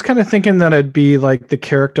kind of thinking that it'd be like the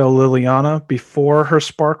character Liliana before her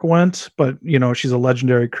spark went, but she's a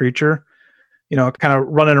legendary creature, kind of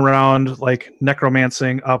running around like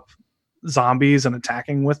necromancing up zombies and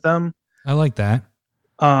attacking with them. I like that.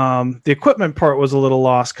 The equipment part was a little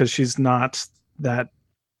lost because she's not that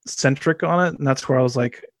centric on it, and that's where I was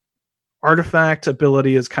like, artifact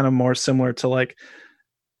ability is kind of more similar to like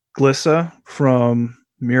Glissa from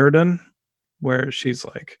Mirrodin, where she's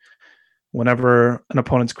like, whenever an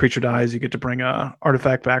opponent's creature dies, you get to bring a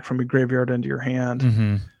artifact back from your graveyard into your hand.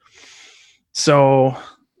 Mm-hmm. So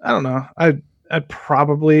I don't know. I'd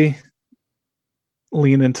probably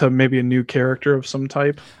lean into maybe a new character of some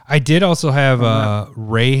type. I did also have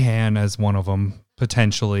Rayhan as one of them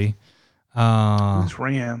potentially. Who's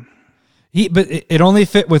Rayhan? But it only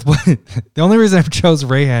fit with what the only reason I chose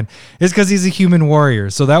Rayhan is because he's a human warrior.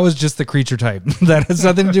 So that was just the creature type. That has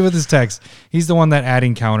nothing to do with his text. He's the one that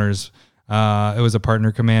adding counters. It was a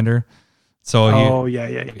partner commander. So he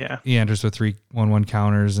enters with 3/1/1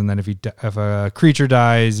 counters, and then if a creature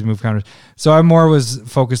dies, you move counters. So I more was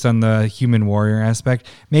focused on the human warrior aspect.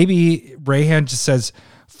 Maybe Rayhan just says,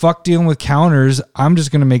 "Fuck dealing with counters. I'm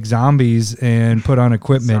just gonna make zombies and put on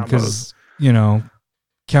equipment because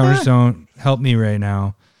counters don't help me right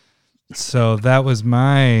now." So that was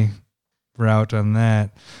my route on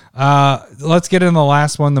that. Let's get in the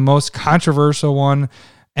last one, the most controversial one.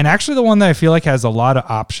 And actually the one that I feel like has a lot of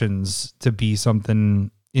options to be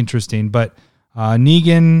something interesting, but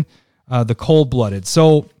Negan, the Cold-Blooded.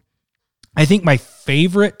 So I think my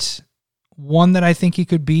favorite one that I think he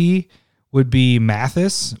could be would be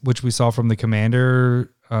Mathis, which we saw from the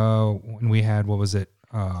Commander when we had, what was it?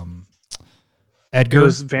 Edgar. It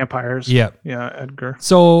was vampires. Yeah. Yeah, Edgar.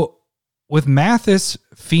 So with Mathis,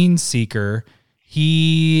 Fiend Seeker,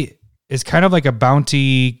 he is kind of like a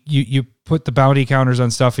bounty. You put the bounty counters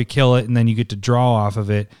on stuff, you kill it, and then you get to draw off of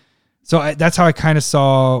it. So that's how I kind of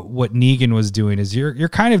saw what Negan was doing. Is you're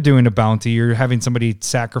kind of doing a bounty. You're having somebody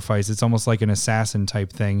sacrifice. It's almost like an assassin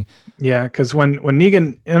type thing. Yeah, because when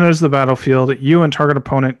Negan enters the battlefield, you and target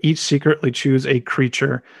opponent each secretly choose a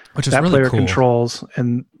creature which is that really player cool. controls,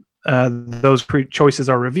 and those choices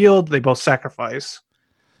are revealed. They both sacrifice.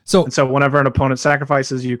 So whenever an opponent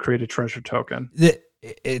sacrifices, you create a treasure token.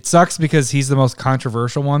 It sucks because he's the most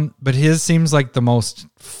controversial one, but his seems like the most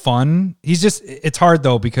fun. It's hard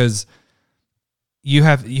though, because you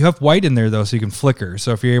have white in there though, so you can flicker.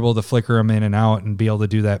 So if you're able to flicker them in and out and be able to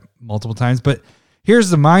do that multiple times. But here's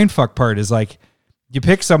the mindfuck part is like, you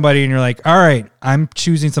pick somebody and you're like, all right, I'm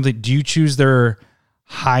choosing something. Do you choose their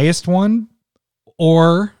highest one?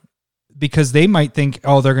 Or because they might think,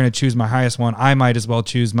 oh, they're going to choose my highest one, I might as well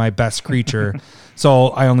choose my best creature. So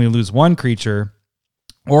I only lose one creature.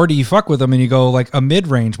 Or do you fuck with them and you go like a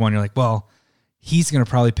mid-range one? You're like, well, he's going to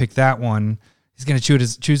probably pick that one. He's going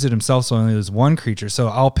to choose it himself, so only there's one creature. So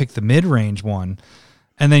I'll pick the mid-range one.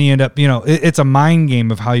 And then you end up, it's a mind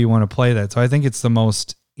game of how you want to play that. So I think it's the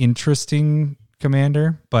most interesting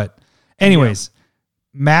commander. But anyways,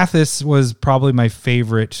 Mathis was probably my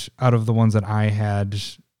favorite out of the ones that I had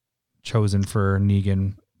chosen for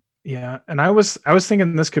Negan. Yeah, and I was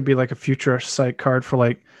thinking this could be like a future sight card for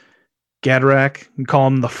like Gadrak, and call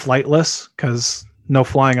him the Flightless because no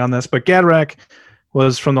flying on this. But Gadrak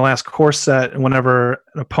was from the last core set, and whenever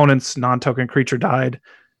an opponent's non-token creature died,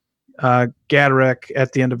 Gadrak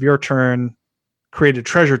at the end of your turn created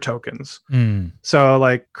treasure tokens. So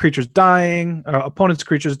like creatures dying, opponent's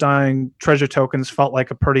creatures dying, treasure tokens felt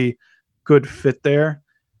like a pretty good fit there.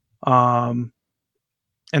 And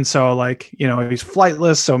so like, he's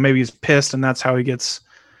flightless, so maybe he's pissed, and that's how he gets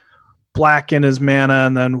black in his mana,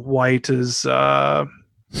 and then white is the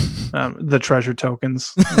treasure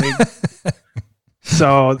tokens.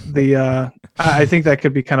 So I think that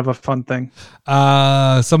could be kind of a fun thing.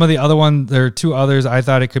 Some of the other one, there are two others. I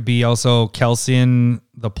thought it could be also Kelsian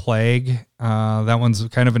the Plague. That one's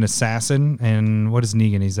kind of an assassin. And what is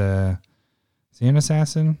Negan? Is he an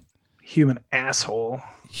assassin? Human asshole.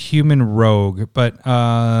 Human rogue, but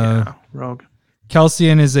rogue.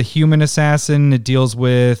 Kelsian is a human assassin. It deals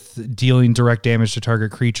with dealing direct damage to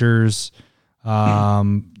target creatures.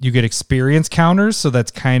 You get experience counters, so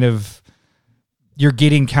that's kind of you're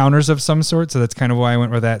getting counters of some sort. So that's kind of why I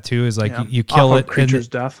went with that too, is like you kill Off it. of creature's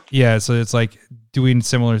death. Yeah. So it's like doing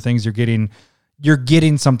similar things. You're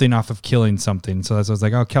getting something off of killing something. So that's what I was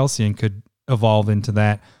like, oh, Kelsien could evolve into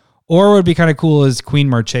that. Or what would be kind of cool is Queen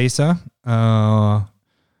Marchesa.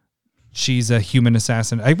 She's a human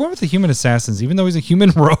assassin. I went with the human assassins, even though he's a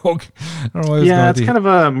human rogue. I don't know why I was going with it's kind of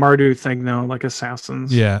a Mardu thing though, like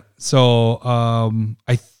assassins. Yeah. So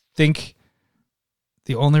I think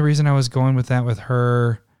the only reason I was going with that with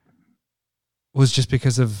her was just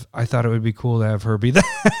because of I thought it would be cool to have her be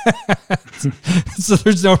that. So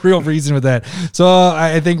there's no real reason with that. So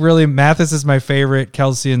I think really Mathis is my favorite.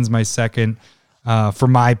 Kelsien's my second. For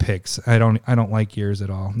my picks, I don't like yours at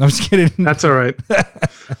all. No, I'm just kidding. That's all right.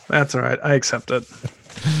 That's all right. I accept it.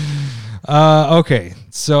 Okay.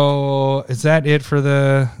 So is that it for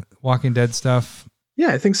the Walking Dead stuff? Yeah,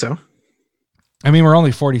 I think so. I mean, we're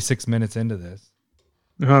only 46 minutes into this.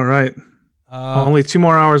 All right. Only 2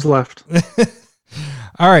 more hours left.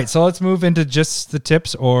 All right. So let's move into just the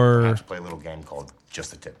tips or Let's play a little game called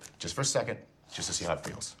Just a Tip. Just for a second, just to see how it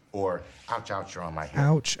feels. Or, ouch, ouch, you're on my hair.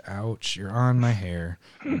 ouch, ouch, you're on my hair.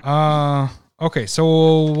 Okay.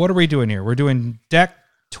 So what are we doing here? We're doing deck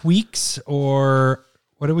tweaks or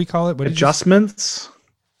what do we call it? What did Adjustments.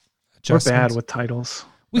 We're bad adjustments? with titles.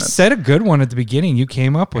 We said a good one at the beginning. You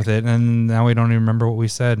came up with it, and now we don't even remember what we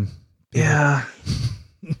said. Yeah.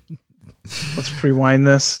 Let's rewind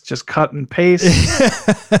this. Just cut and paste.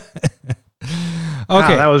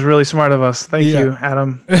 Okay. That was really smart of us. Thank you,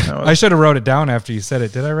 Adam. I should have wrote it down after you said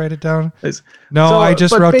it. Did I write it down? No, So, I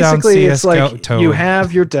just but wrote down basically, CS it's like Toad. you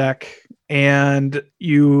have your deck and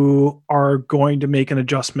you are going to make an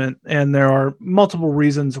adjustment, and there are multiple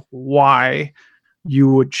reasons why you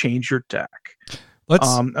would change your deck. Let's.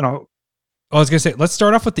 And I'll, I was gonna say, let's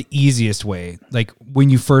start off with the easiest way, like when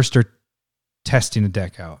you first are testing a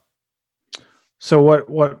deck out. so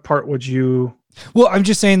what part would you? Well, I'm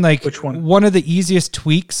just saying, like, Which one? One of the easiest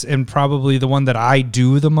tweaks, and probably the one that I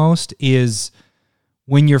do the most, is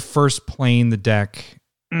when you're first playing the deck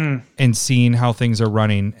and seeing how things are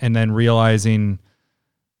running, and then realizing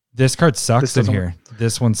this card sucks in here.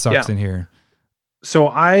 This one sucks in here. So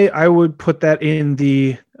I would put that in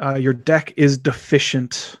the your deck is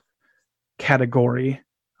deficient category.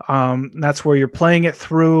 That's where you're playing it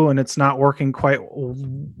through and it's not working quite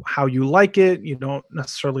how you like it. You don't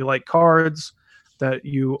necessarily like cards that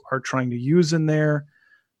you are trying to use in there.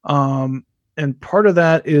 And part of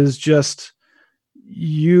that is just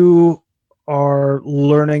you are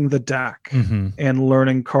learning the deck and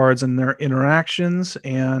learning cards and their interactions.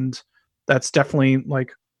 And that's definitely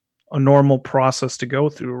like a normal process to go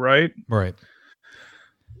through, right? Right.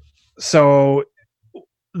 So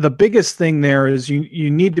the biggest thing there is you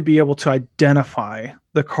need to be able to identify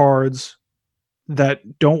the cards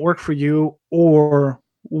that don't work for you or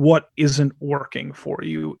what isn't working for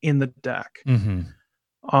you in the deck. And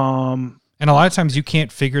a lot of times you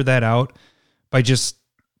can't figure that out by just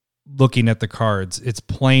looking at the cards. It's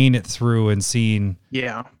playing it through and seeing,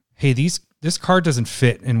 hey, this card doesn't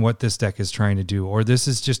fit in what this deck is trying to do, or this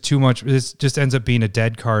is just too much. This just ends up being a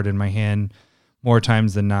dead card in my hand more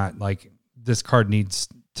times than not. Like, this card needs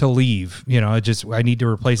to leave, I need to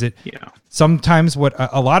replace it. Sometimes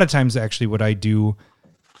a lot of times actually what I do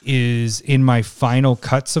is in my final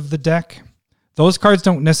cuts of the deck, those cards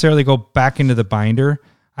don't necessarily go back into the binder.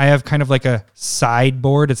 I have kind of like a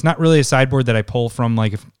sideboard. It's not really a sideboard that I pull from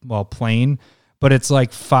while playing, but it's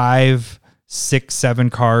like 5, 6, 7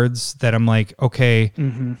 cards that I'm like, okay,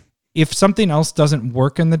 if something else doesn't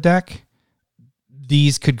work in the deck,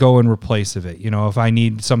 these could go in replace of it. If I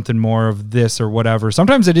need something more of this or whatever,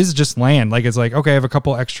 sometimes it is just land. Like, it's like, okay, I have a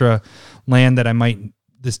couple extra land that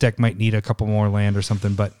this deck might need a couple more land or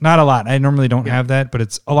something, but not a lot. I normally don't have that, but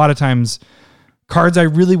it's a lot of times cards I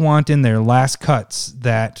really want in there, last cuts,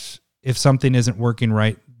 that if something isn't working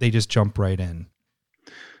right, they just jump right in.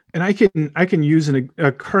 And I can use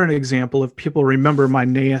a current example if people remember my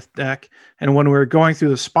Neath deck. And when we were going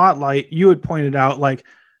through the spotlight, you had pointed out like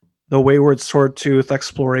the Wayward Swordtooth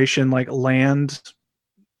exploration, like land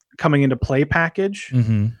coming into play package.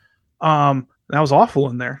 That was awful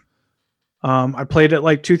in there. I played it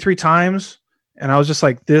like 2-3 times and I was just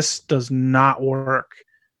like, this does not work.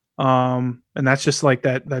 And that's just like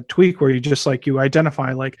that tweak where you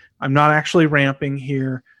identify, like, I'm not actually ramping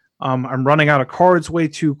here. I'm running out of cards way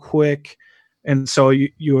too quick. And so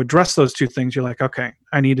you address those two things. You're like, okay,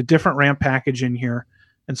 I need a different ramp package in here.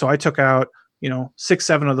 And so I took out, 6,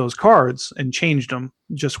 7 of those cards and changed them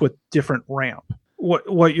just with different ramp.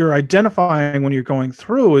 What you're identifying when you're going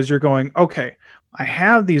through is you're going, okay, I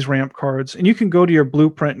have these ramp cards, and you can go to your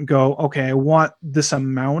blueprint and go, okay, I want this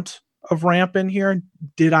amount of ramp in here?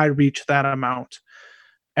 Did I reach that amount?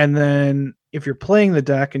 And then if you're playing the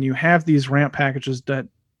deck and you have these ramp packages that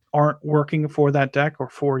aren't working for that deck or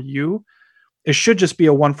for you, it should just be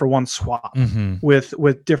a 1-for-1 swap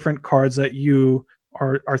with different cards that you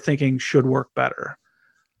are thinking should work better.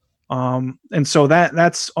 And so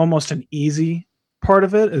that's almost an easy part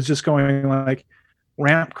of it, is just going like,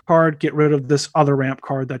 ramp card, get rid of this other ramp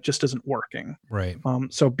card that just isn't working. Right.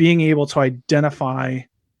 So being able to identify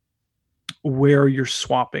where you're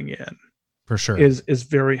swapping in For sure is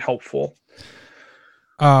very helpful.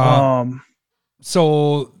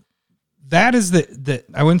 So that is the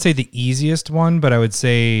I wouldn't say the easiest one, but I would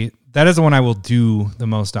say that is the one I will do the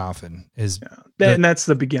most often. And that's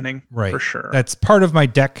the beginning, right? For sure. That's part of my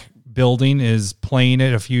deck building, is playing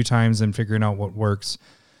it a few times and figuring out what works.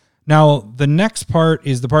 Now, the next part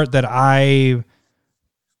is the part that I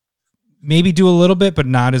maybe do a little bit, but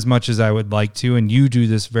not as much as I would like to. And you do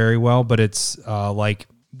this very well, but it's like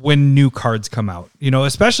when new cards come out,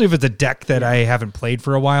 especially if it's a deck that I haven't played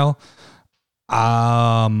for a while.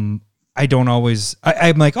 I don't always,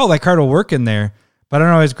 I'm like, oh, that card will work in there, but I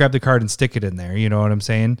don't always grab the card and stick it in there. You know what I'm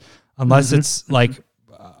saying? Unless it's like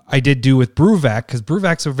I did do with Bruvak, because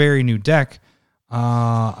Bruvak's a very new deck.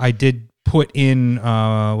 I did put in,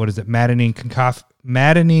 Maddening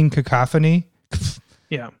Cacophony.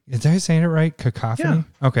 Yeah. Is I saying it right? Cacophony?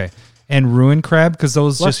 Yeah. Okay. And Ruin Crab, because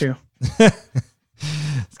those Bless just... you.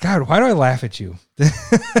 God, why do I laugh at you?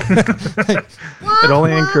 It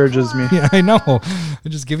only encourages me. Yeah, I know. I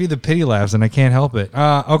just give you the pity laughs and I can't help it.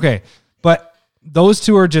 Okay. But those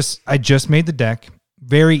two are I just made the deck.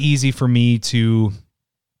 Very easy for me to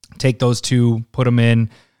take those two, put them in.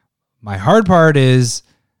 My hard part is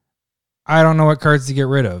I don't know what cards to get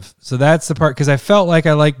rid of. So that's the part, because I felt like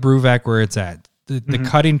I like Bruvak where it's at. The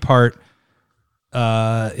cutting part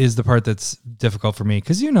is the part that's difficult for me,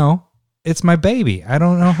 because it's my baby. I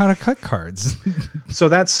don't know how to cut cards. So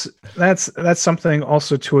that's something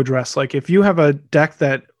also to address. Like, if you have a deck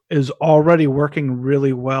that is already working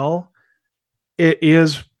really well, it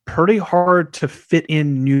is pretty hard to fit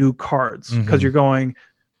in new cards, because you're going,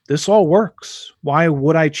 this all works. Why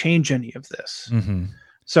would I change any of this?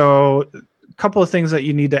 So a couple of things that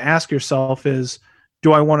you need to ask yourself is,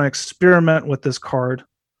 do I want to experiment with this card?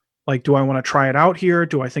 Like, do I want to try it out here?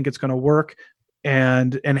 Do I think it's going to work?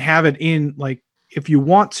 And have it in, like, if you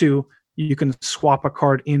want to, you can swap a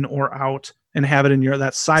card in or out and have it in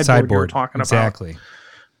that sideboard you were talking exactly.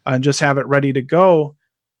 about. And just have it ready to go.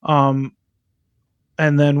 And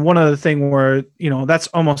then one other thing where, that's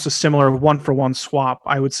almost a similar 1-for-1 swap.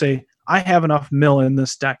 I would say I have enough mill in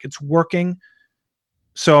this deck. It's working.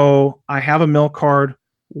 So I have a mill card.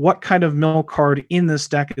 What kind of mill card in this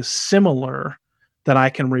deck is similar that I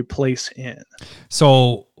can replace in?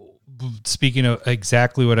 So speaking of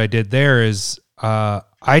exactly what I did there is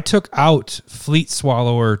I took out Fleet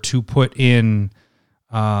Swallower to put in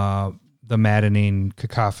the Maddening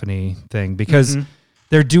Cacophony thing, because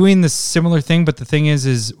they're doing this similar thing. But the thing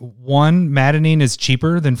is one, Maddening is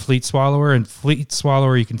cheaper than Fleet Swallower, and Fleet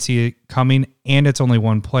Swallower, you can see it coming and it's only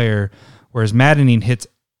one player, whereas Maddening hits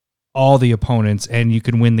all the opponents and you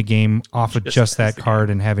can win the game off of just that card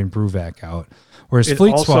and having Bruvak out. Whereas it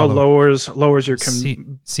Fleet also Swallower lowers your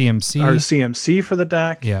CMC or CMC for the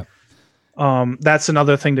deck. Yeah. That's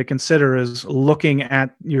another thing to consider, is looking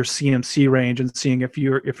at your CMC range and seeing if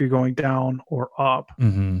you're going down or up.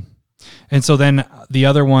 And so then the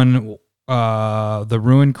other one, the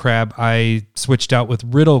Ruin Crab, I switched out with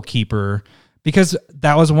Riddle Keeper, because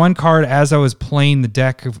that was one card as I was playing the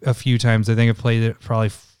deck a few times. I think I played it probably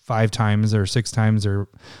 5 times or 6 times, or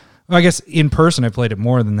I guess in person I played it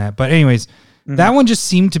more than that. But anyways, that one just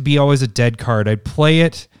seemed to be always a dead card. I'd play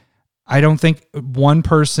it. I don't think one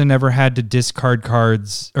person ever had to discard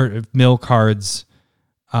cards or mill cards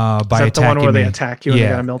by attacking the one where me. they attack you and you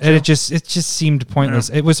got a mill too? And it just seemed pointless.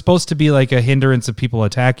 It was supposed to be like a hindrance of people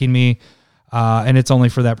attacking me, and it's only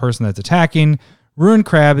for that person that's attacking. Ruin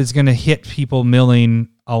Crab is going to hit people milling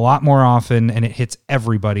a lot more often, and it hits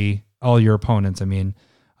everybody, all your opponents, I mean,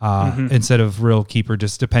 instead of Riddle Keeper,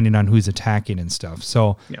 just depending on who's attacking and stuff.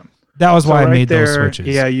 So that was why I made those switches.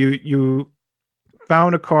 Yeah, you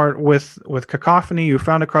found a card with Cacophony. You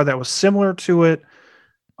found a card that was similar to it,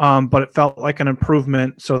 but it felt like an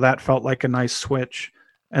improvement, so that felt like a nice switch.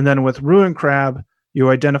 And then with Ruin Crab, you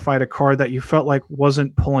identified a card that you felt like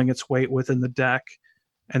wasn't pulling its weight within the deck,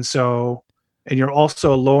 and you're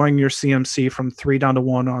also lowering your CMC from 3 down to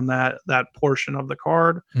 1 on that portion of the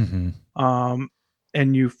card.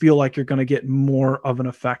 And you feel like you're going to get more of an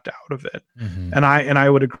effect out of it. And I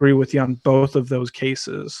would agree with you on both of those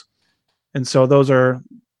cases. And so those are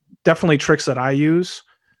definitely tricks that I use.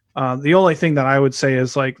 The only thing that I would say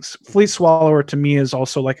is like Fleet Swallower to me is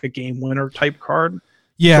also like a game winner type card.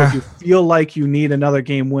 Yeah. So if you feel like you need another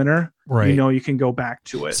game winner, Right. you know you can go back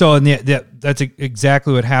to it. So that's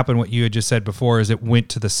exactly what happened. What you had just said before is it went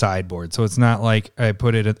to the sideboard. So it's not like I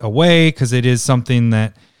put it away, because it is something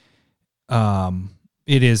that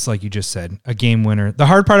it is, like you just said, a game winner. The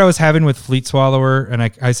hard part I was having with Fleet Swallower, and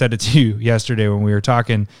I said it to you yesterday when we were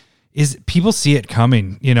talking, is people see it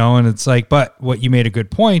coming, you know, and it's like, but what you made a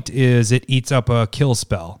good point is it eats up a kill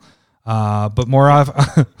spell. But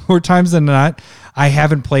more times than not, I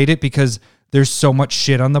haven't played it because there's so much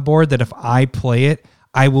shit on the board that if I play it,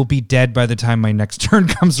 I will be dead by the time my next turn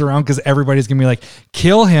comes around, because everybody's going to be like,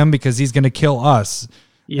 kill him because he's going to kill us.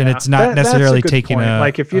 Yeah, and it's not necessarily taking point.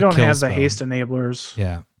 Like if you don't have spell. the haste enablers,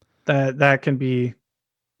 yeah, that can be,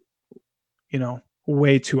 you know,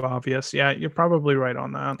 way too obvious. Yeah, you're probably right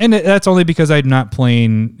on that. And that's only because I'm not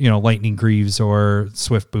playing, you know, Lightning Greaves or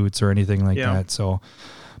Swift Boots or anything like that. So,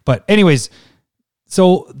 but anyways,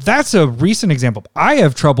 so that's a recent example. I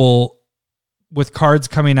have trouble with cards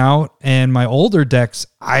coming out, and my older decks,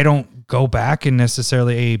 I don't go back and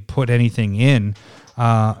necessarily put anything in.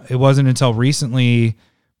 It wasn't until recently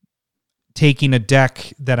taking a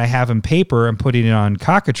deck that I have in paper and putting it on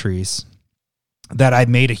Cockatrice that I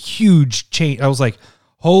made a huge change. I was like,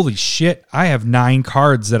 holy shit, I have 9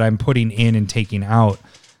 cards that I'm putting in and taking out.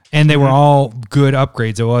 And they were all good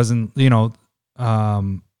upgrades. It wasn't, you know,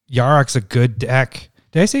 Yarok's a good deck.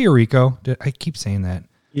 Did I say Yuriko? I keep saying that.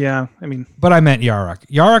 Yeah, I mean, but I meant Yarok.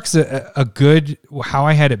 Yarok's a good, how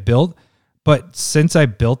I had it built, but since I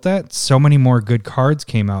built that, so many more good cards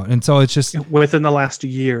came out, and so it's just within the last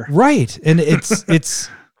year, right? And it's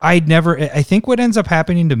I think what ends up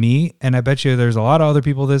happening to me, and I bet you there's a lot of other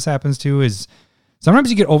people this happens to, is sometimes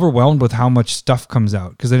you get overwhelmed with how much stuff comes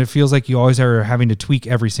out, because then it feels like you always are having to tweak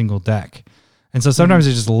every single deck, and so sometimes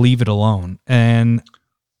I just leave it alone, and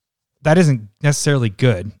that isn't necessarily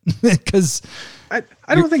good because.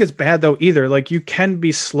 I don't think it's bad though either. Like you can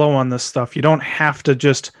be slow on this stuff. You don't have to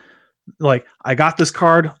just like, I got this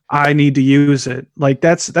card, I need to use it. Like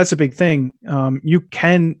that's a big thing. You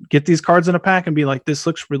can get these cards in a pack and be like, this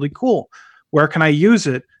looks really cool. Where can I use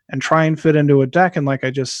it? And try and fit into a deck. And like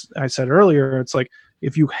I said earlier, it's like,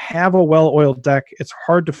 if you have a well-oiled deck, it's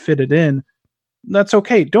hard to fit it in. That's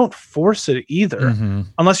okay. Don't force it either,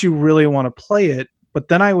 unless you really want to play it. But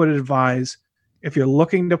then I would advise, if you're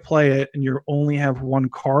looking to play it and you only have one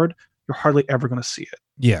card, you're hardly ever going to see it.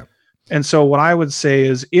 Yeah. And so what I would say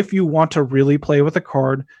is, if you want to really play with a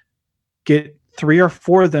card, get 3 or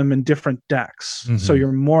 4 of them in different decks. So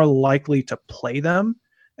you're more likely to play them.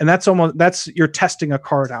 And that's you're testing a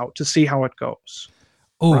card out to see how it goes.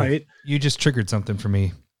 Oh, right. You just triggered something for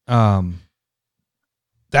me. That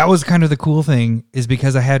was kind of the cool thing, is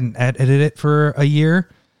because I hadn't edited it for a year.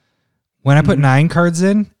 When I put 9 cards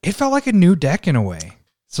in, it felt like a new deck in a way.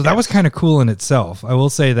 So that was kind of cool in itself. I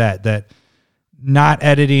will say that not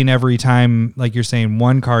editing every time, like you're saying,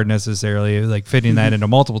 one card necessarily, like fitting that into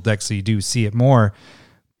multiple decks so you do see it more.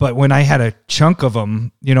 But when I had a chunk of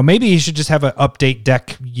them, you know, maybe you should just have an update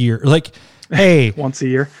deck year. Like, hey, once a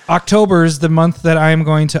year. October is the month that I'm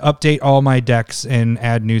going to update all my decks and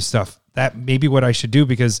add new stuff. That may be what I should do,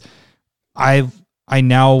 because I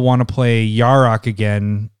now want to play Yarok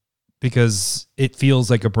again, because it feels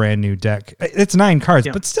like a brand new deck. It's 9 cards,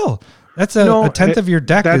 but still, that's a tenth of your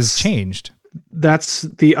deck is changed. That's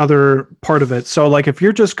the other part of it. So like, if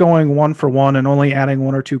you're just going 1 for 1 and only adding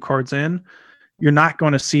 1 or 2 cards in, you're not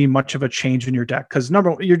going to see much of a change in your deck, because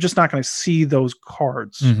you're just not going to see those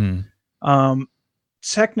cards.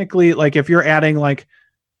 Technically, like if you're adding like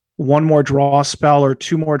 1 more draw spell or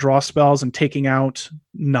 2 more draw spells and taking out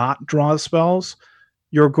not draw spells,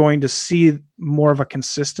 you're going to see more of a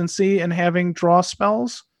consistency in having draw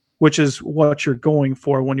spells, which is what you're going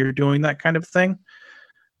for when you're doing that kind of thing.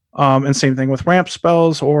 And same thing with ramp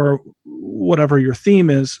spells or whatever your theme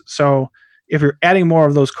is. So if you're adding more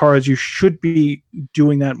of those cards, you should be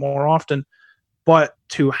doing that more often. But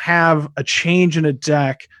to have a change in a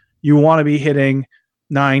deck, you want to be hitting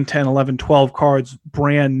 9, 10, 11, 12 cards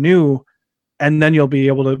brand new. And then you'll be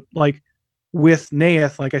able to, like, with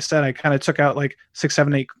Nayeth, like I said, I kind of took out like 6,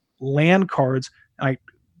 7, 8 land cards, and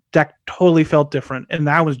deck totally felt different. And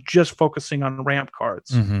that was just focusing on ramp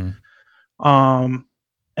cards.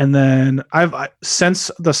 And then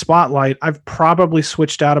since the Spotlight, I've probably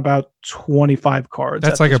switched out about 25 cards.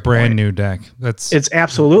 That's like a brand new deck. It's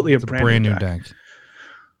absolutely a brand new deck.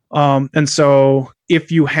 And so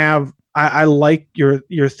if you have, I like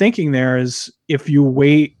your thinking there is, if you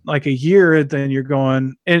wait like a year, then you're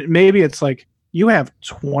going, and maybe it's like you have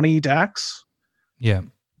 20 decks. Yeah.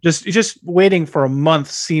 just waiting for a month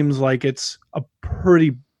seems like it's a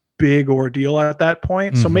pretty big ordeal at that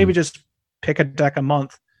point. So maybe just pick a deck a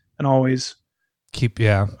month and always keep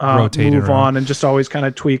rotating move around. on and just always kind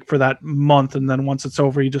of tweak for that month, and then once it's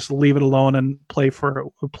over, you just leave it alone and play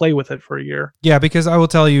with it for a year. Yeah, because I will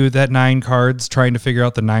tell you that 9 cards, trying to figure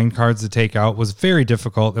out the 9 cards to take out was very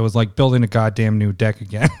difficult. It was like building a goddamn new deck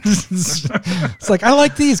again. It's like, I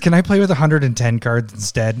like these. Can I play with 110 cards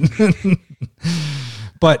instead?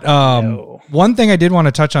 But one thing I did want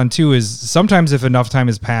to touch on too is sometimes if enough time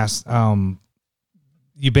has passed,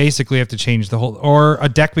 you basically have to change the whole, or a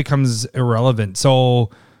deck becomes irrelevant.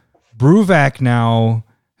 So Bruvac now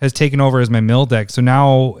has taken over as my mill deck. So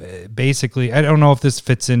now basically, I don't know if this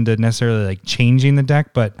fits into necessarily like changing the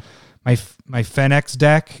deck, but my Fennex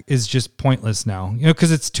deck is just pointless now,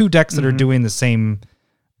 because it's 2 decks that are doing the same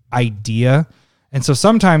idea. And so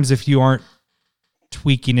sometimes if you aren't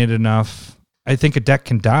tweaking it enough, I think a deck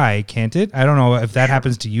can die, can't it? I don't know if that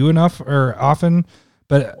happens to you enough or often,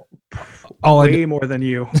 but way more than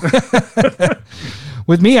you.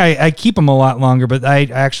 With me, I keep them a lot longer, but I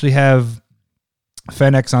actually have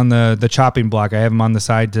Fennex on the chopping block. I have them on the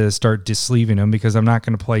side to start disleaving them because I'm not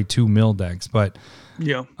going to play 2 mill decks. But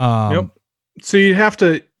yeah, So you have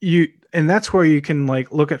to and that's where you can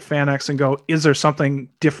like look at Fennex and go, is there something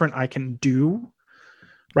different I can do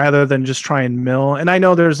rather than just try and mill? And I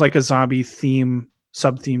know there's like a zombie theme,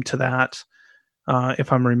 sub theme to that.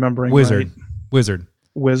 If I'm remembering Wizard.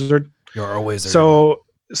 You're a wizard.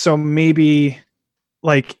 So maybe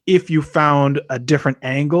like if you found a different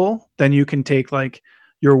angle, then you can take like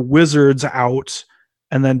your wizards out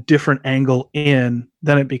and then different angle in,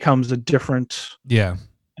 then it becomes a different deck.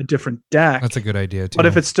 That's a good idea too. But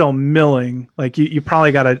if it's still milling, like you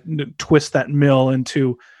probably got to twist that mill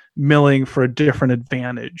into milling for a different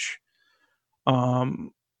advantage.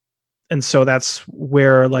 And so that's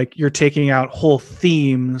where like you're taking out whole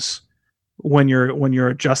themes when you're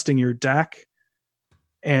adjusting your deck,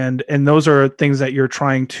 and those are things that you're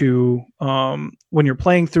trying to when you're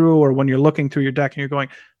playing through or when you're looking through your deck and you're going,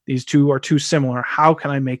 these 2 are too similar, how can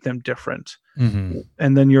I make them different? And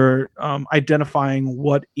then you're identifying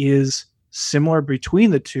what is similar between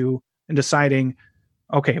the 2 and deciding,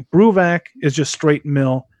 okay, Bruvac is just straight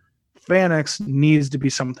mill, Fennex needs to be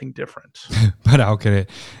something different. But how can it?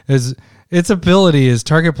 Its ability is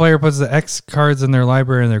target player puts the X cards in their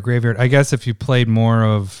library in their graveyard. I guess if you played more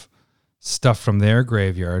of stuff from their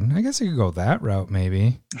graveyard, I guess you could go that route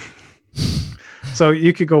maybe. So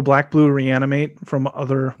you could go black, blue, reanimate from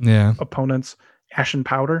other opponents, Ashen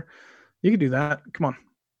Powder. You could do that. Come on.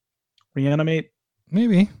 Reanimate.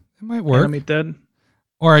 Maybe. It might work. Animate dead.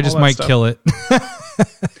 Or I just might kill it.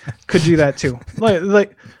 Could do that too.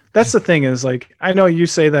 Like that's the thing is like, I know you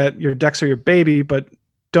say that your decks are your baby, but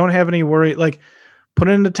don't have any worry. Like put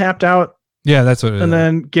it into tapped out. Yeah, that's what it is. And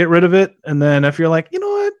then get rid of it. And then if you're like, you know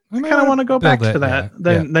what, I kind of want to go back to that.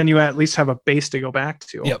 Then you at least have a base to go back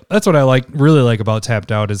to. Yep. That's what I really like about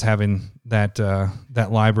tapped out is having that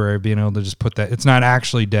library, being able to just put that. It's not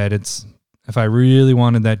actually dead. It's if I really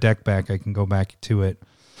wanted that deck back, I can go back to it.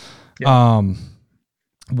 Yeah.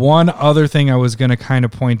 One other thing I was going to kind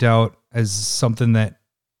of point out as something that,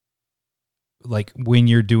 like when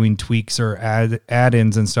you're doing tweaks or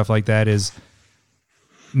add-ins and stuff like that, is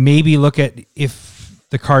maybe look at if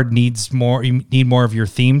the card needs more, you need more of your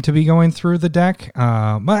theme to be going through the deck.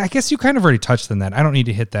 Well, I guess you kind of already touched on that. I don't need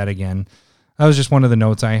to hit that again. That was just one of the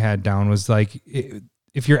notes I had down was like,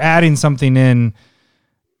 if you're adding something in,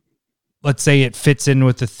 let's say it fits in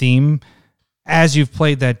with the theme, as you've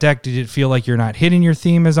played that deck, did it feel like you're not hitting your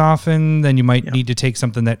theme as often? Then you might need to take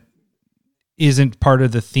something that isn't part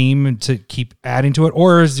of the theme to keep adding to it,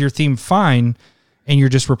 or is your theme fine and you're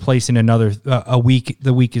just replacing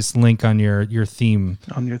the weakest link on your theme?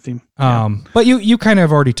 On your theme. But you kind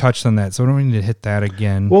of already touched on that, so I don't need to hit that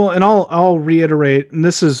again. Well, and I'll reiterate, and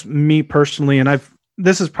this is me personally, and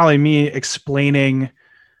this is probably me explaining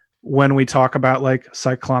when we talk about like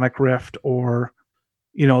Cyclonic Rift or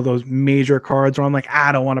those major cards where I'm like,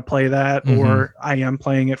 I don't want to play that, or I am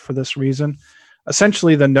playing it for this reason.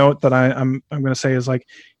 Essentially, the note that I'm going to say is like,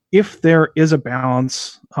 if there is a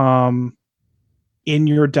balance in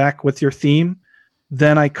your deck with your theme,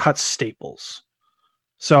 then I cut staples.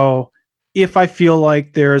 So if I feel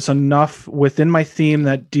like there's enough within my theme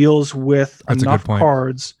that deals with enough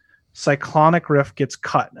cards, Cyclonic Rift gets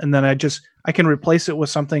cut, and then I can replace it with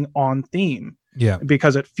something on theme. Yeah,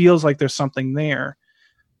 because it feels like there's something there.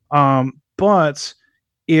 But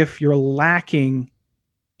if you're lacking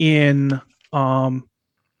in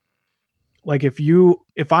like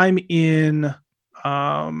if I'm in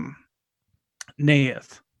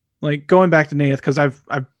Nayeth like going back to Nath, because I've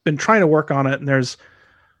been trying to work on it and there's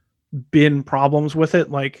been problems with it.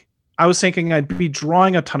 Like I was thinking I'd be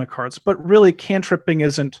drawing a ton of cards, but really cantripping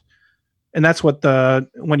isn't, and that's what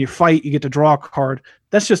when you fight, you get to draw a card.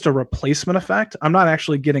 That's just a replacement effect. I'm not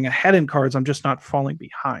actually getting ahead in cards. I'm just not falling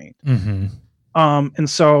behind. Mm-hmm. And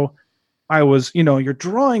so I was, you're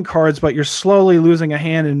drawing cards, but you're slowly losing a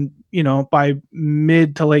hand. And, by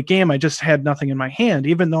mid to late game, I just had nothing in my hand,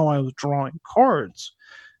 even though I was drawing cards.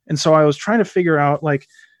 And so I was trying to figure out, like,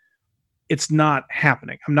 it's not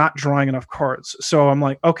happening. I'm not drawing enough cards. So I'm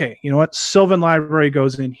like, okay, you know what? Sylvan Library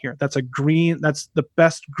goes in here. That's the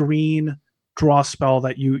best green draw spell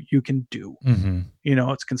that you can do. Mm-hmm.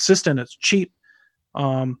 It's consistent, it's cheap.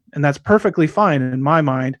 And that's perfectly fine in my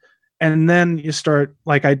mind. And then you start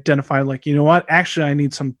like identifying, like, you know what? Actually, I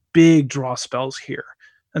need some big draw spells here.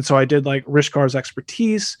 And so I did like Rishkar's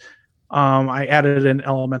Expertise. I added an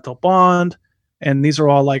Elemental Bond, and these are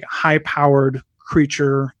all like high-powered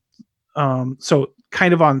creature. So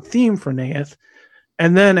kind of on theme for Nath.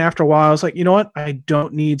 And then after a while, I was like, you know what? I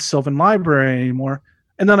don't need Sylvan Library anymore.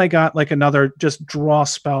 And then I got like another just draw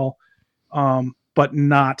spell, but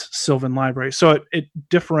not Sylvan Library. So it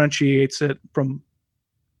differentiates it from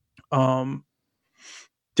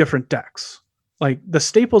different decks. Like the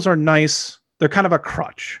staples are nice. They're kind of a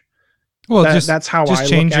crutch. Well, that's how just I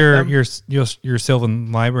change look at your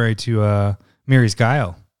Sylvan Library to Miri's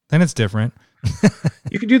Guile. Then it's different.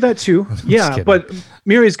 You can do that too. Yeah, but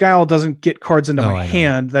Miri's Guile doesn't get cards into my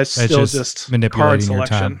hand. That's still just manipulating card your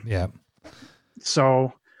selection. time. Yeah.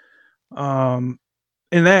 So, and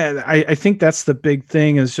that I think that's the big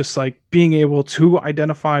thing, is just like being able to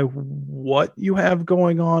identify what you have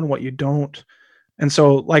going on, what you don't. And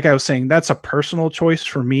so, like I was saying, that's a personal choice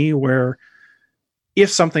for me, where if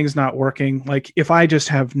something's not working, like if I just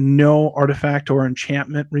have no artifact or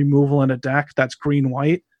enchantment removal in a deck that's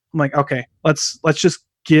green-white, I'm like, okay, let's just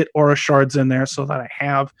get Aura Shards in there so that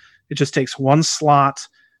it just takes one slot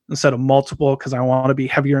instead of multiple, because I want to be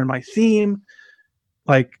heavier in my theme.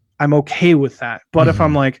 Like, I'm okay with that. But if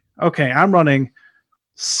I'm like, okay, I'm running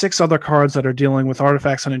 6 other cards that are dealing with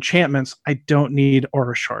artifacts and enchantments, I don't need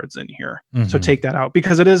Aura Shards in here. So take that out,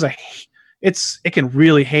 because it can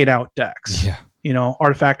really hate out decks. Yeah.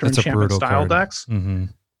 Artifact or That's enchantment style card. decks.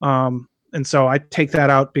 Mm-hmm. And so I take that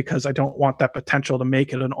out because I don't want that potential to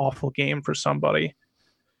make it an awful game for somebody.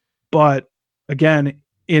 But again,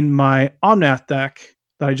 in my Omnath deck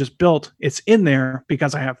that I just built, it's in there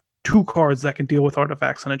because I have 2 cards that can deal with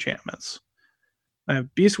artifacts and enchantments. I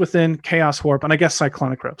have Beast Within, Chaos Warp, and I guess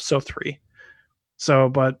Cyclonic Rift, so 3. So,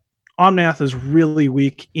 but Omnath is really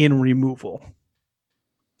weak in removal.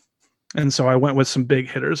 And so I went with some big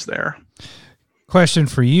hitters there. Question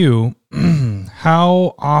for you.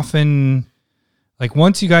 How often, like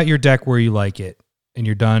once you got your deck where you like it and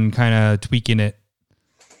you're done kind of tweaking it,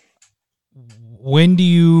 when do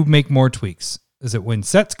you make more tweaks? Is it when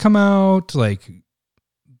sets come out? Like,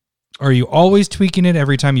 are you always tweaking it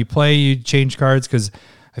every time you play, you change cards? Because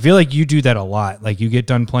I feel like you do that a lot. Like you get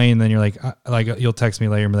done playing, then you're like you'll text me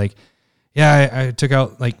later and be like, yeah, I took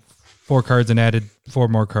out like 4 cards and added 4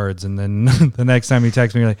 more cards. And then the next time you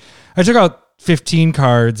text me, you're like, I took out 15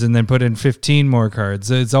 cards and then put in 15 more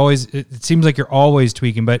cards. It seems like you're always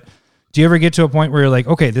tweaking, but do you ever get to a point where you're like,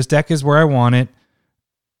 okay, this deck is where I want it?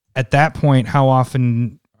 At that point, how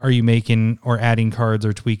often are you making or adding cards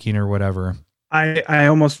or tweaking or whatever? I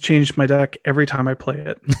almost change my deck every time I play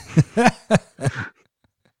it.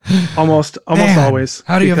 almost Man, always.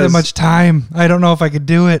 How do you have that much time? I don't know if I could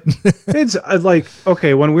do it. It's like,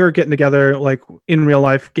 okay, when we were getting together, like in real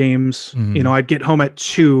life games, I'd get home at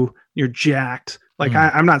 2, you're jacked. Like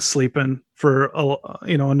I'm not sleeping for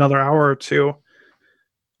another hour or 2.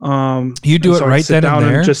 You do it right then and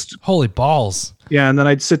there? And just holy balls. Yeah. And then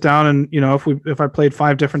I'd sit down and, if I played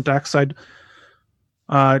 5 different decks, I'd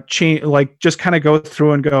change, like just kind of go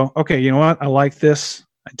through and go, okay, you know what? I like this.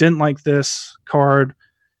 I didn't like this card.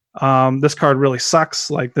 This card really sucks.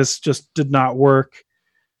 Like this just did not work.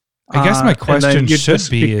 I guess my question should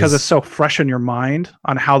be because it's so fresh in your mind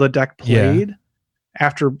on how the deck played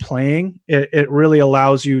after playing, it really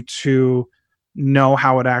allows you to know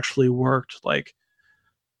how it actually worked. Like,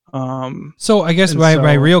 so I guess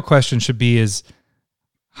my real question should be is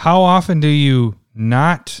how often do you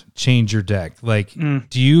not change your deck? Like,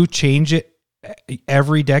 do you change it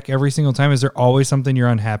every deck, every single time? Is there always something you're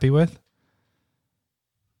unhappy with?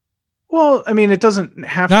 Well, I mean, it doesn't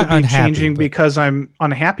have to be changing because I'm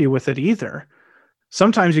unhappy with it either.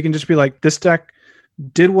 Sometimes you can just be like, this deck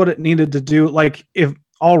did what it needed to do. Like if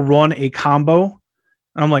I'll run a combo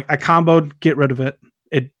and I'm like, I comboed, get rid of it.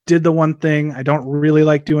 it did the one thing. I don't really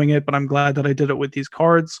like doing it, but I'm glad that I did it with these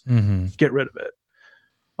cards. Mm-hmm. Get rid of it.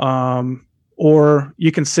 Or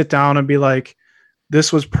you can sit down and be like,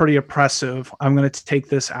 this was pretty oppressive. I'm going to take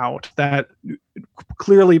this out. That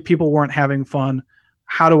clearly people weren't having fun.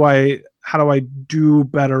 How do I do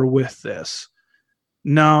better with this?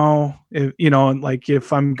 No,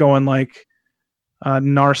 if I'm going like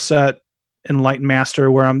Narset Enlightened Master,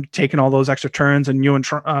 where I'm taking all those extra turns, and you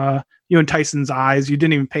and Tyson's Eyes, you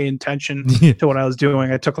didn't even pay attention to what I was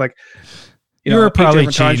doing. I took like, you were probably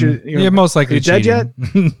cheating. You're most likely dead cheating.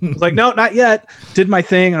 Yet? I was like, no, not yet. Did my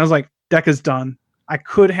thing, and I was like, deck is done. I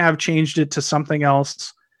could have changed it to something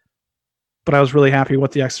else, but I was really happy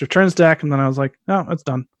with the extra turns deck, and then I was like, no, it's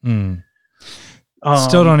done.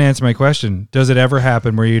 Still don't answer my question. Does it ever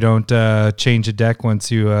happen where you don't change a deck once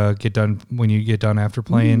you get done, when you get done after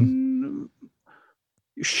playing?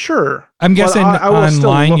 Sure. I'm guessing I will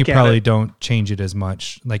online you still probably don't change it as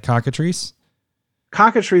much. Like Cockatrice?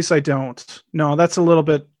 Cockatrice, I don't. No, that's a little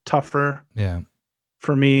bit tougher. Yeah.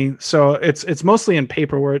 For me. So it's mostly in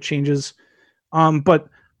paper where it changes. But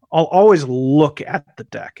I'll always look at the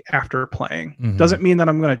deck after playing. Mm-hmm. Doesn't mean that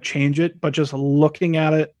I'm going to change it, but just looking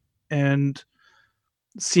at it and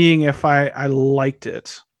seeing if I liked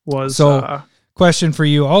it was. So, question for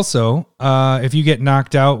you also: if you get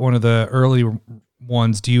knocked out one of the early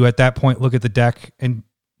ones, do you at that point look at the deck and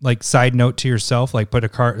like side note to yourself, like put a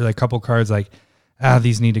card, like a couple cards, like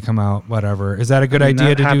these need to come out, whatever? Is that a good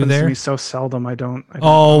idea to do there? To me so seldom. I don't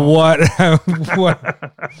oh, know. What? What?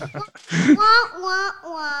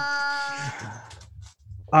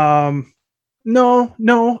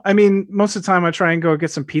 No. I mean, most of the time I try and go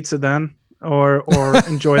get some pizza then, or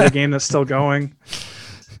enjoy the game that's still going.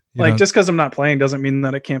 Just because I'm not playing doesn't mean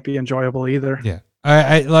that it can't be enjoyable either. Yeah.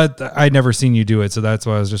 I'd never seen you do it, so that's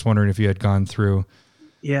why I was just wondering if you had gone through.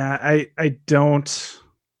 Yeah, I don't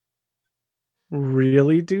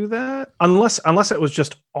really do that unless it was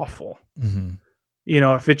just awful. Mm-hmm.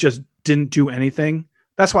 If it just didn't do anything.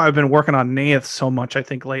 That's why I've been working on Naeth so much, I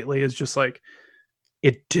think, lately, is just like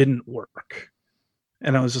it didn't work.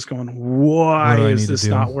 And I was just going, why is this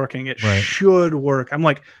not working? It should work. I'm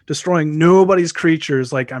like destroying nobody's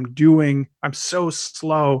creatures. Like I'm so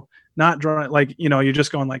slow, not drawing. Like, you're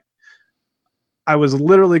just going like, I was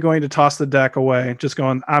literally going to toss the deck away, just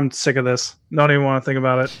going, I'm sick of this. Don't even want to think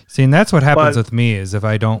about it. See, and that's what happens with me is if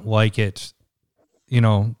I don't like it,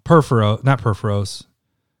 not Perforos,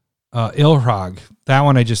 Ilrog. That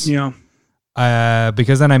one I just,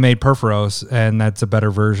 because then I made Perforos, and that's a better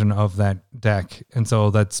version of that deck. And so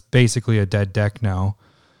that's basically a dead deck now.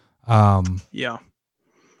 Yeah.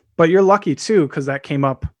 But you're lucky too, because that came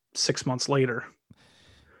up 6 months later.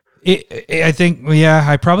 I think,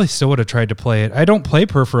 I probably still would have tried to play it. I don't play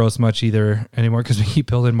Perforos much either anymore because we keep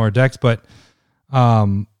building more decks, but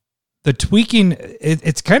the tweaking,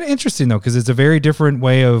 it's kind of interesting though, because it's a very different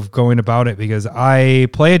way of going about it, because I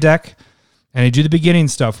play a deck and I do the beginning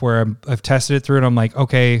stuff where I've tested it through and I'm like,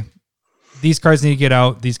 okay, these cards need to get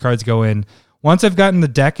out, these cards go in. Once I've gotten the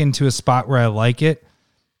deck into a spot where I like it,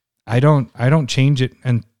 I don't change it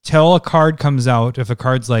until a card comes out. If a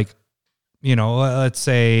card's like, let's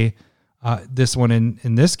say this one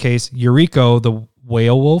in this case, Yuriko, the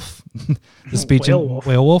whale wolf, the speech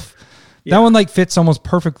whale wolf. Yeah. That one like fits almost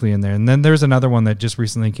perfectly in there. And then there's another one that just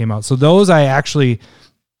recently came out. So those I actually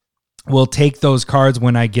will take those cards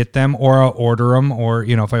when I get them, or I'll order them, or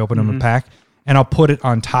if I open them a pack, and I'll put it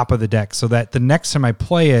on top of the deck so that the next time I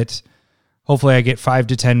play it, hopefully I get 5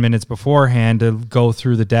 to 10 minutes beforehand to go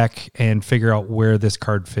through the deck and figure out where this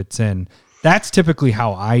card fits in. That's typically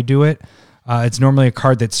how I do it. It's normally a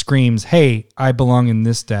card that screams, hey, I belong in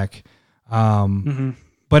this deck.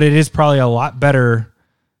 But it is probably a lot better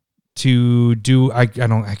to do. I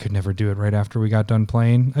could never do it right after we got done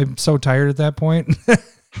playing. I'm so tired at that point.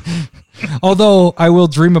 Although I will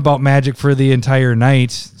dream about Magic for the entire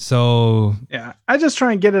night. So yeah, I just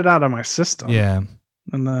try and get it out of my system. Yeah.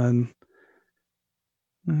 And then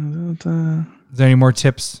is there any more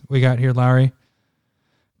tips we got here, Larry?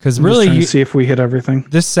 Because really, see if we hit everything.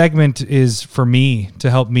 This segment is for me to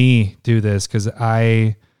help me do this, because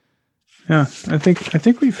I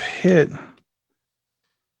think we've hit.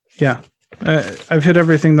 Yeah, I've hit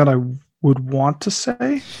everything that I would want to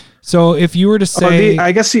say. So if you were to say,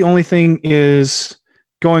 I guess the only thing is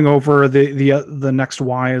going over the next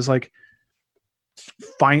Y is like,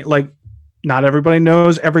 not everybody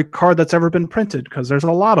knows every card that's ever been printed, because there's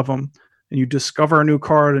a lot of them, and you discover a new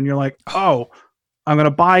card and you're like, oh, I'm going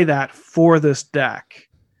to buy that for this deck.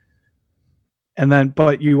 And then,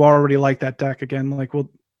 but you already like that deck again. Like, well,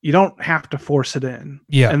 you don't have to force it in.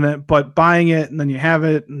 Yeah. And then, but buying it and then you have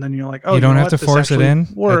it and then you're like, oh, you don't know have what? to force it in.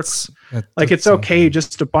 Works. It's okay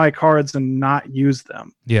just to buy cards and not use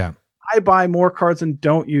them. Yeah. I buy more cards and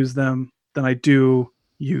don't use them than I do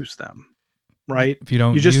use them. Right. If you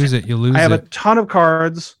don't use it, you lose it. I have a ton of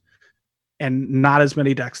cards and not as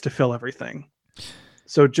many decks to fill everything.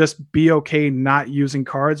 So just be okay not using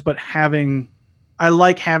cards, but I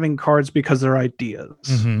like having cards because they're ideas.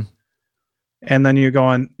 Mm-hmm. And then you're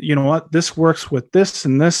going, you know what? This works with this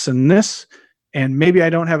and this and this. And maybe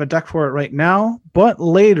I don't have a deck for it right now, but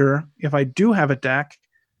later, if I do have a deck,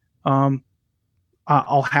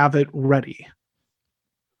 I'll have it ready.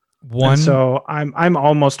 So I'm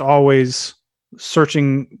almost always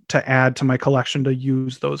searching to add to my collection to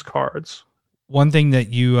use those cards. One thing that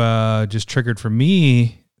you just triggered for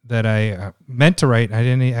me that I meant to write, I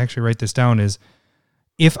didn't actually write this down, is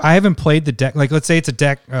if I haven't played the deck, like let's say it's a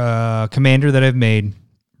deck commander that I've made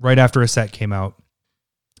right after a set came out,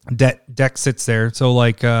 deck sits there. So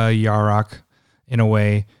like Yarok in a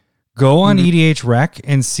way, go on EDH Rec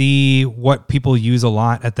and see what people use a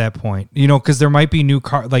lot at that point, you know, cause there might be new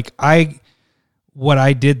card. Like what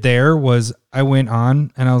I did there was I went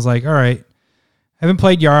on and I was like, all right, I haven't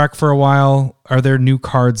played Yarok for a while. Are there new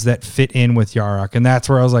cards that fit in with Yarok? And that's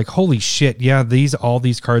where I was like, holy shit. Yeah. All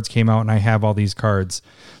these cards came out and I have all these cards.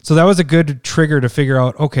 So that was a good trigger to figure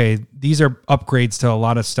out, okay, these are upgrades to a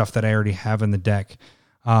lot of stuff that I already have in the deck.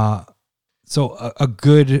 So a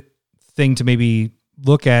good thing to maybe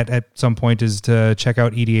look at some point is to check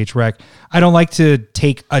out EDH Rec. I don't like to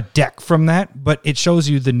take a deck from that, but it shows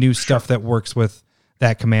you the new stuff that works with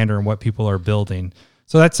that commander and what people are building.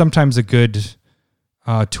 So that's sometimes a good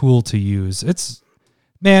tool to use. I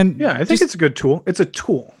think it's a good tool. It's a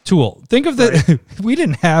tool. Think of the, we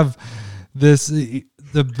didn't have this.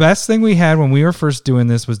 The best thing we had when we were first doing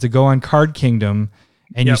this was to go on Card Kingdom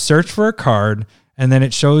and you search for a card and then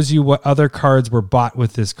it shows you what other cards were bought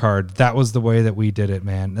with this card. That was the way that we did it,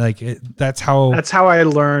 man. That's how I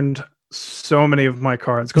learned so many of my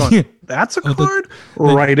cards. Going, that's a card?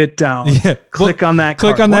 Write it down. Yeah. Click on that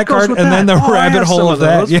card. Click on that card and then the rabbit hole of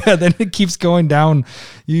that. Yeah, then it keeps going down.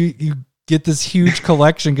 You get this huge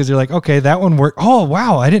collection because you're like, okay, that one worked. Oh,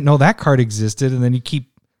 wow, I didn't know that card existed. And then you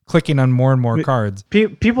keep clicking on more and more cards.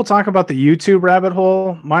 People talk about the YouTube rabbit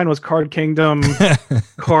hole. Mine was Card Kingdom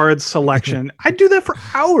card selection. I do that for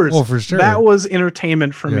hours. Oh, for sure. That was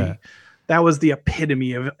entertainment for me. That was the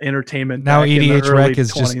epitome of entertainment. Now EDH Rec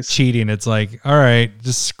is 20s. Just cheating. It's like, all right,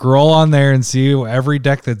 just scroll on there and see every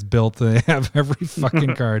deck that's built. They have every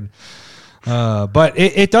fucking card. But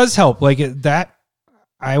it does help. Like that,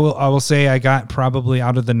 I will say I got probably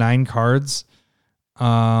out of the 9 cards,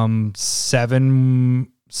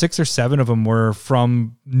 6 or 7 of them were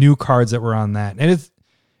from new cards that were on that. And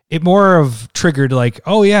it more of triggered like,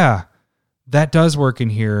 oh yeah, that does work in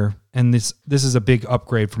here. And this is a big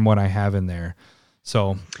upgrade from what I have in there.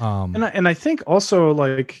 So, and I think also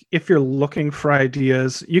like if you're looking for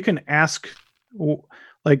ideas, you can ask,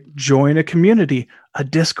 like join a community, a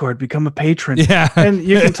Discord, become a patron. Yeah. And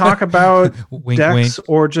you can talk about wink, decks wink.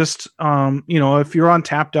 or just, if you're on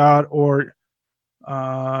Tapped Out or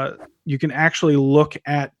you can actually look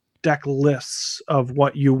at deck lists of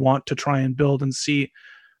what you want to try and build and see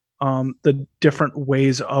the different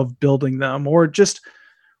ways of building them, or just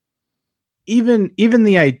even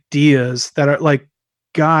the ideas that are like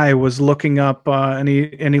Guy was looking up and he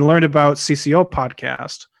learned about CCO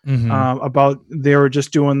podcast about they were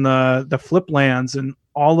just doing the flip lands, and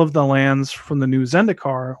all of the lands from the new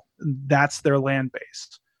Zendikar, that's their land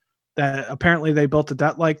base. That apparently they built a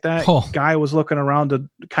deck like that. Guy was looking around to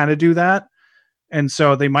kind of do that. And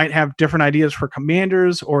so they might have different ideas for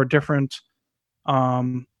commanders or different,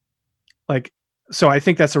 so I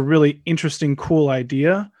think that's a really interesting, cool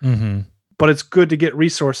idea, but it's good to get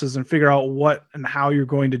resources and figure out what and how you're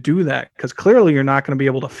going to do that. Cause clearly you're not going to be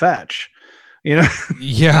able to fetch,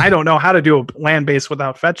 Yeah. I don't know how to do a land base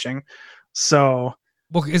without fetching. So,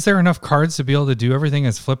 well, is there enough cards to be able to do everything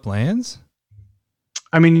as flip lands?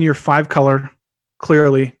 I mean, you're 5 color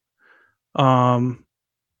clearly. Then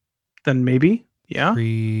maybe. Yeah.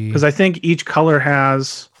 3. Because I think each color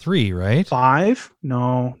has 3, right? 5.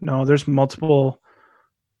 No, there's multiple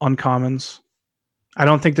uncommons. I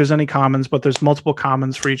don't think there's any commons, but there's multiple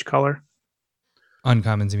commons for each color.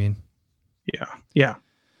 Uncommons, you mean? Yeah.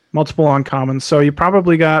 Multiple uncommons. So you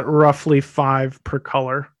probably got roughly 5 per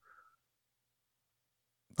color.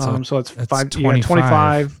 So it's 5,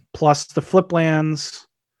 25 plus the flip lands.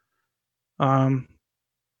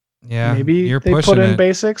 Yeah, maybe they put in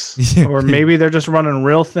basics, or maybe they're just running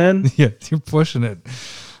real thin. Yeah, you're pushing it.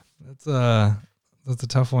 That's a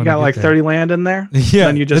tough one. You got to get like there. 30 land in there. Yeah,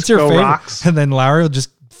 Then you just that's your go favorite. rocks. And then Lowry will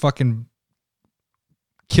just fucking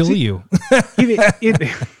kill you. I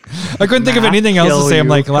couldn't think of anything else to kill say. I'm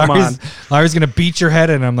you. like, Come Lowry's gonna beat your head,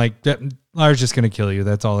 and I'm like, Lowry's just gonna kill you.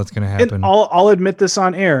 That's all that's gonna happen. And I'll admit this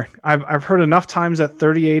on air. I've heard enough times that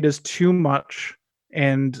 38 is too much,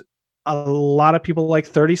 and a lot of people like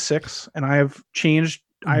 36. And I have tweaked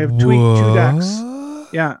 2 decks.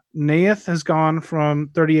 Yeah, Naeth has gone from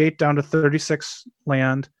 38 down to 36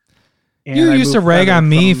 land. And You I used to moved rag Feather on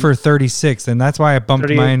me from for 36, and that's why I bumped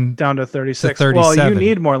 38 mine down to 36. to Well, 37. you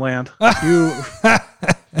need more land.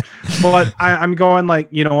 But I'm going like,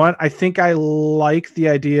 you know what? I think I like the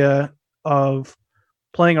idea of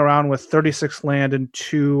playing around with 36 land in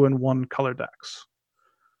 2 and 1 color decks.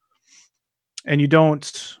 And you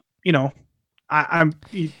don't, you know,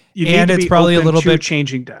 you need And to it's be probably a open little to bit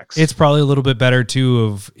changing decks. It's probably a little bit better too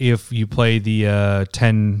of if you play the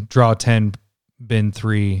 10 draw 10 bin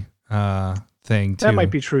 3 thing too. that might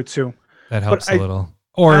be true too. That helps But a little.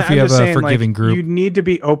 Or if you have I'm just a saying, forgiving group. you need to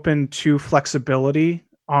be open to flexibility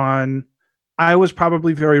on. I was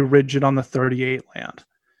probably very rigid on the 38 land.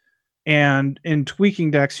 And in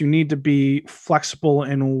tweaking decks, you need to be flexible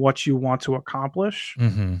in what you want to accomplish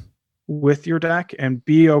Mm-hmm. with your deck and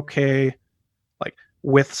be okay like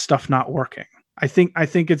with stuff not working. I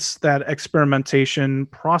think it's that experimentation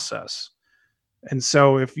process. And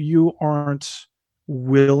so if you aren't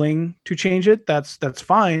willing to change it, that's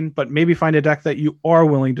fine, but maybe find a deck that you are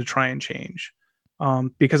willing to try and change.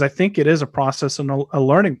 Because I think it is a process and a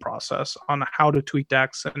learning process on how to tweak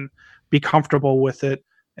decks and be comfortable with it.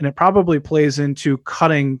 And it probably plays into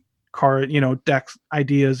cutting deck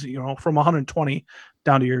ideas, from 120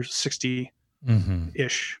 down to your 60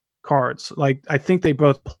 ish cards. Like, I think they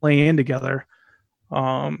both play in together.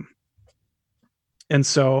 And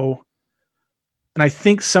I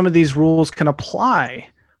think some of these rules can apply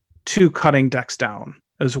to cutting decks down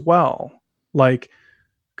as well. Like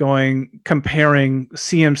comparing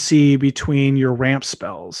CMC between your ramp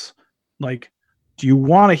spells. Like, do you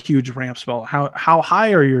want a huge ramp spell? How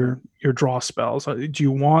high are your draw spells? Do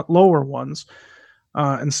you want lower ones?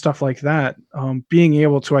 And stuff like that. Being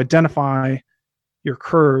able to identify your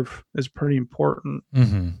curve is pretty important.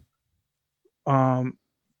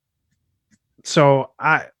 So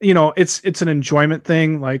it's an enjoyment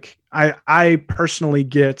thing. Like I personally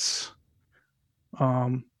get, it's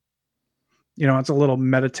a little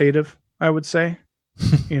meditative, I would say,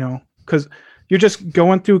 because you're just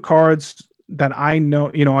going through cards that I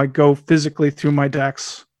know, I go physically through my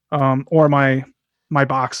decks, or my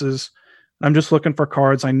boxes. I'm just looking for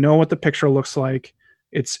cards. I know what the picture looks like.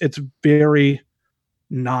 It's very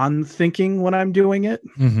non-thinking when I'm doing it.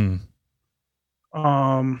 And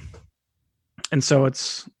so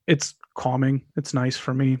it's calming. It's nice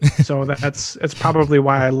for me. So it's probably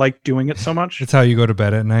why I like doing it so much. It's how you go to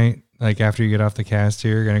bed at night. Like after you get off the cast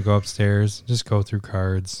here, you're going to go upstairs, just go through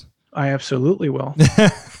cards. I absolutely will.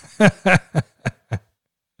 I'll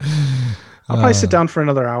probably sit down for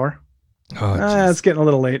another hour. It's getting a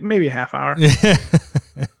little late. Maybe a half hour.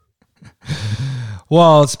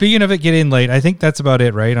 Well, speaking of it getting late, I think that's about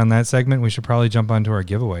it, right? On that segment, we should probably jump onto our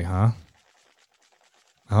giveaway, huh?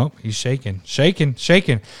 Oh, he's shaking.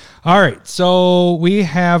 All right, so we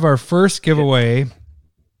have our first giveaway.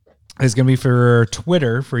 It's going to be for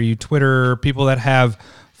Twitter, for you Twitter people that have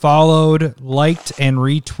followed, liked, and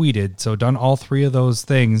retweeted. So done all 3 of those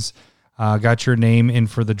things. Got your name in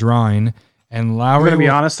for the drawing. And Lowry, I'm going to be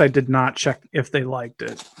honest, I did not check if they liked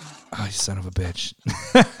it. Oh, you son of a bitch.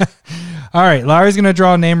 All right, Lowry's going to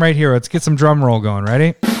draw a name right here. Let's get some drum roll going.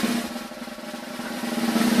 Ready?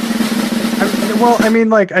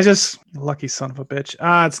 Lucky son of a bitch.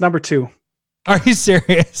 It's number 2. Are you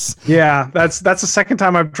serious? Yeah, that's the second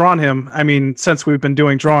time I've drawn him. I mean, since we've been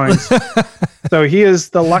doing drawings. So he is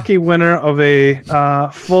the lucky winner of a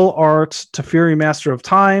full art Teferi Master of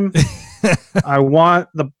Time. I want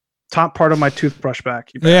the top part of my toothbrush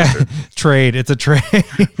back. You bastard. Trade. It's a trade.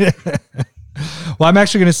 Well, I'm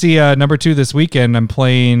actually going to see number 2 this weekend. I'm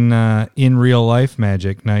playing in real life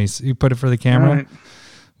Magic. Nice. You put it for the camera? Right.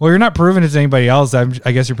 Well, you're not proving it to anybody else. I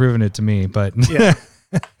guess you're proving it to me, but yeah.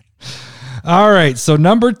 All right. So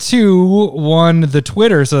number 2 won the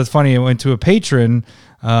Twitter. So that's funny. It went to a patron.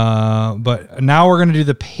 But now we're going to do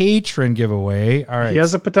the patron giveaway. All right. He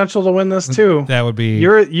has the potential to win this too. That would be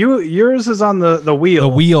yours is on the wheel.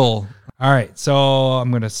 The wheel. All right. So I'm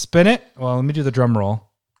going to spin it. Well, let me do the drum roll.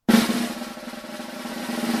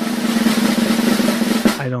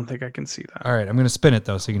 I don't think I can see that. All right. I'm going to spin it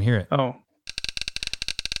though, so you can hear it. Oh.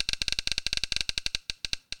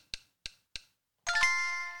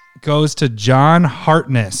 Goes to John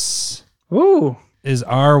Hartness. Ooh. is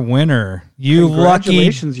our winner. You lucky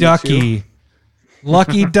Congratulations, you ducky.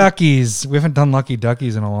 Lucky duckies. We haven't done lucky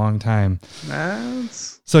duckies in a long time.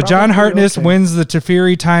 That's So John probably Hartness okay. wins the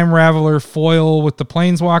Teferi Time Raveler foil with the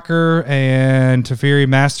Planeswalker, and Teferi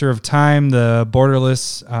Master of Time, the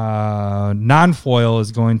borderless non-foil,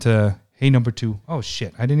 is going to number 2. Oh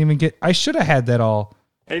shit! I should have had that all.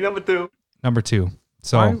 Hey, number 2. Number 2.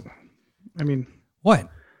 So I mean, what?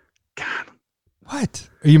 God, What?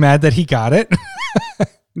 Are you mad that he got it?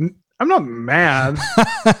 I'm not mad.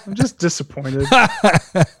 I'm just disappointed.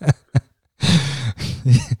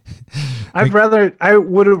 I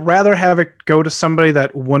would rather have it go to somebody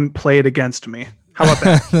that wouldn't play it against me. How about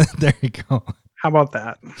that? There you go. How about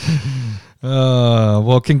that?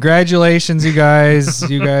 Well, congratulations, you guys.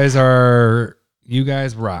 You guys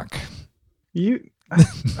rock. You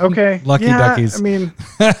okay? Lucky duckies. I mean,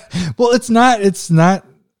 Well, it's not.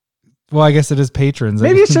 Well, I guess it is patrons.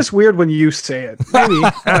 maybe it's just weird when you say it. Maybe.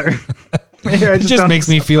 I don't, maybe I it just don't makes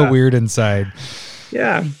me accept feel that. weird inside.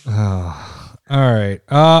 Yeah. Oh, all right.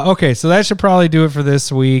 Okay, so that should probably do it for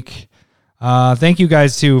this week. Thank you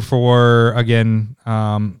guys too for again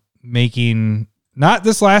making not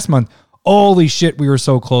this last month. Holy shit, we were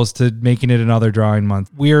so close to making it another drawing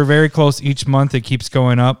month. We are very close each month. It keeps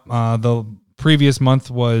going up. The previous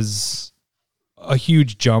month was a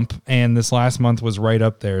huge jump, and this last month was right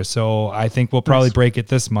up there. So I think we'll probably break it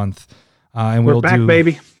this month, and We're back,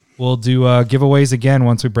 baby. We'll do giveaways again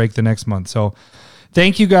once we break the next month. So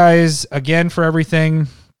thank you guys again for everything.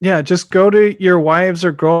 Yeah, just go to your wives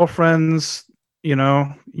or girlfriends,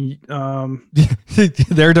 Their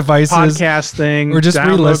devices, podcast thing, or just download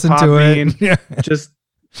re-listen to Podbean. it. Yeah.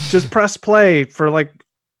 Just press play for like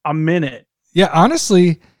a minute, Yeah,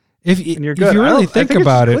 honestly, if and you're if good. you I really think think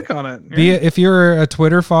about just it, click on it. Yeah. be it if you're a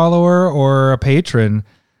Twitter follower or a patron,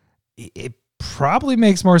 it probably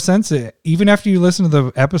makes more sense. Even after you listen to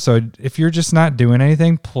the episode, if you're just not doing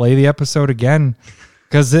anything, play the episode again.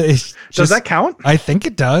 Because Does that count? I think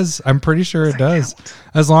it does. I'm pretty sure it does.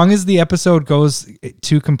 As long as the episode goes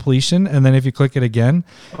to completion, and then if you click it again,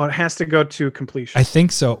 Oh, it has to go to completion. I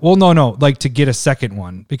think so. Well, no, like to get a second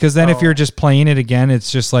one. Because then if you're just playing it again,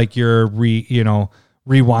 it's just like you're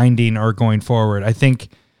rewinding or going forward. I think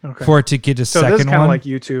Okay. for it to get a So this is second kind one, of like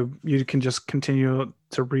YouTube. You can just continue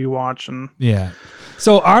to rewatch and yeah.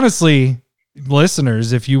 So honestly,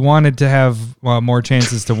 listeners, if you wanted to have more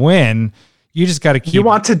chances to win, you just got to keep. you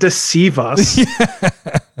want to deceive us.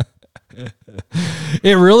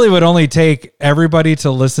 It really would only take everybody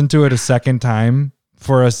to listen to it a second time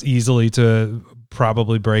for us easily to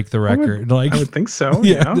probably break the record. I would think so.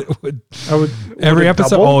 yeah, Yeah. it would. I would Every it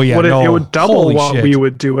episode- double? oh, yeah, Would it no. would double Holy what shit. we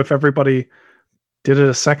would do if everybody did it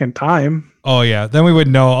a second time. Oh yeah, then we would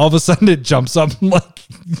know. All of a sudden, it jumps up like,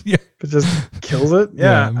 yeah, It just kills it.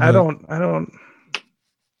 Yeah, Yeah, I but- don't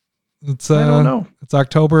it's I don't know. It's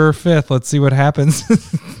October 5th. Let's see what happens.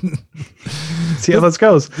 See how this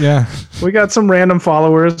goes. Yeah, We got some random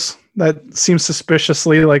followers that seem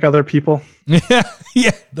suspiciously like other people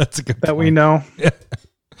yeah, that's a good that point. we know.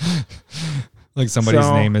 Like somebody's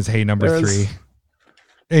So, name is Hey Number there's- 3.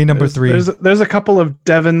 Hey Number 3 There's a couple of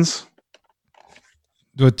Devons.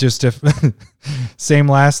 with just same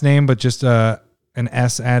last name, but just an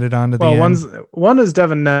S added onto the Well, end. one is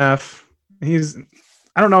Devin Neff.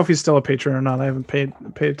 I don't know if he's still a patron or not. I haven't paid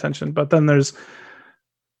attention. But then there's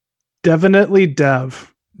Definitely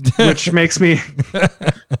Dev, which makes me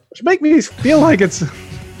feel like it's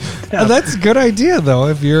Oh, that's a good idea though.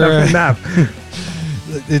 If you're Devin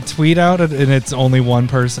Neff. a tweet out and it's only one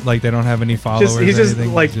person, like they don't have any followers. He's or just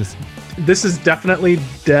anything, like, this is definitely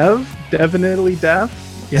definitely Dev.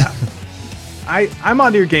 Yeah. I'm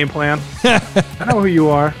onto your game plan. I know who you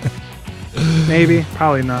are. Maybe,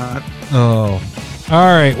 probably not. oh.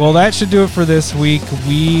 All right. Well, that should do it for this week.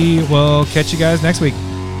 We will catch you guys next week.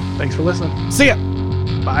 Thanks for listening. See ya.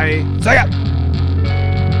 Bye. See ya.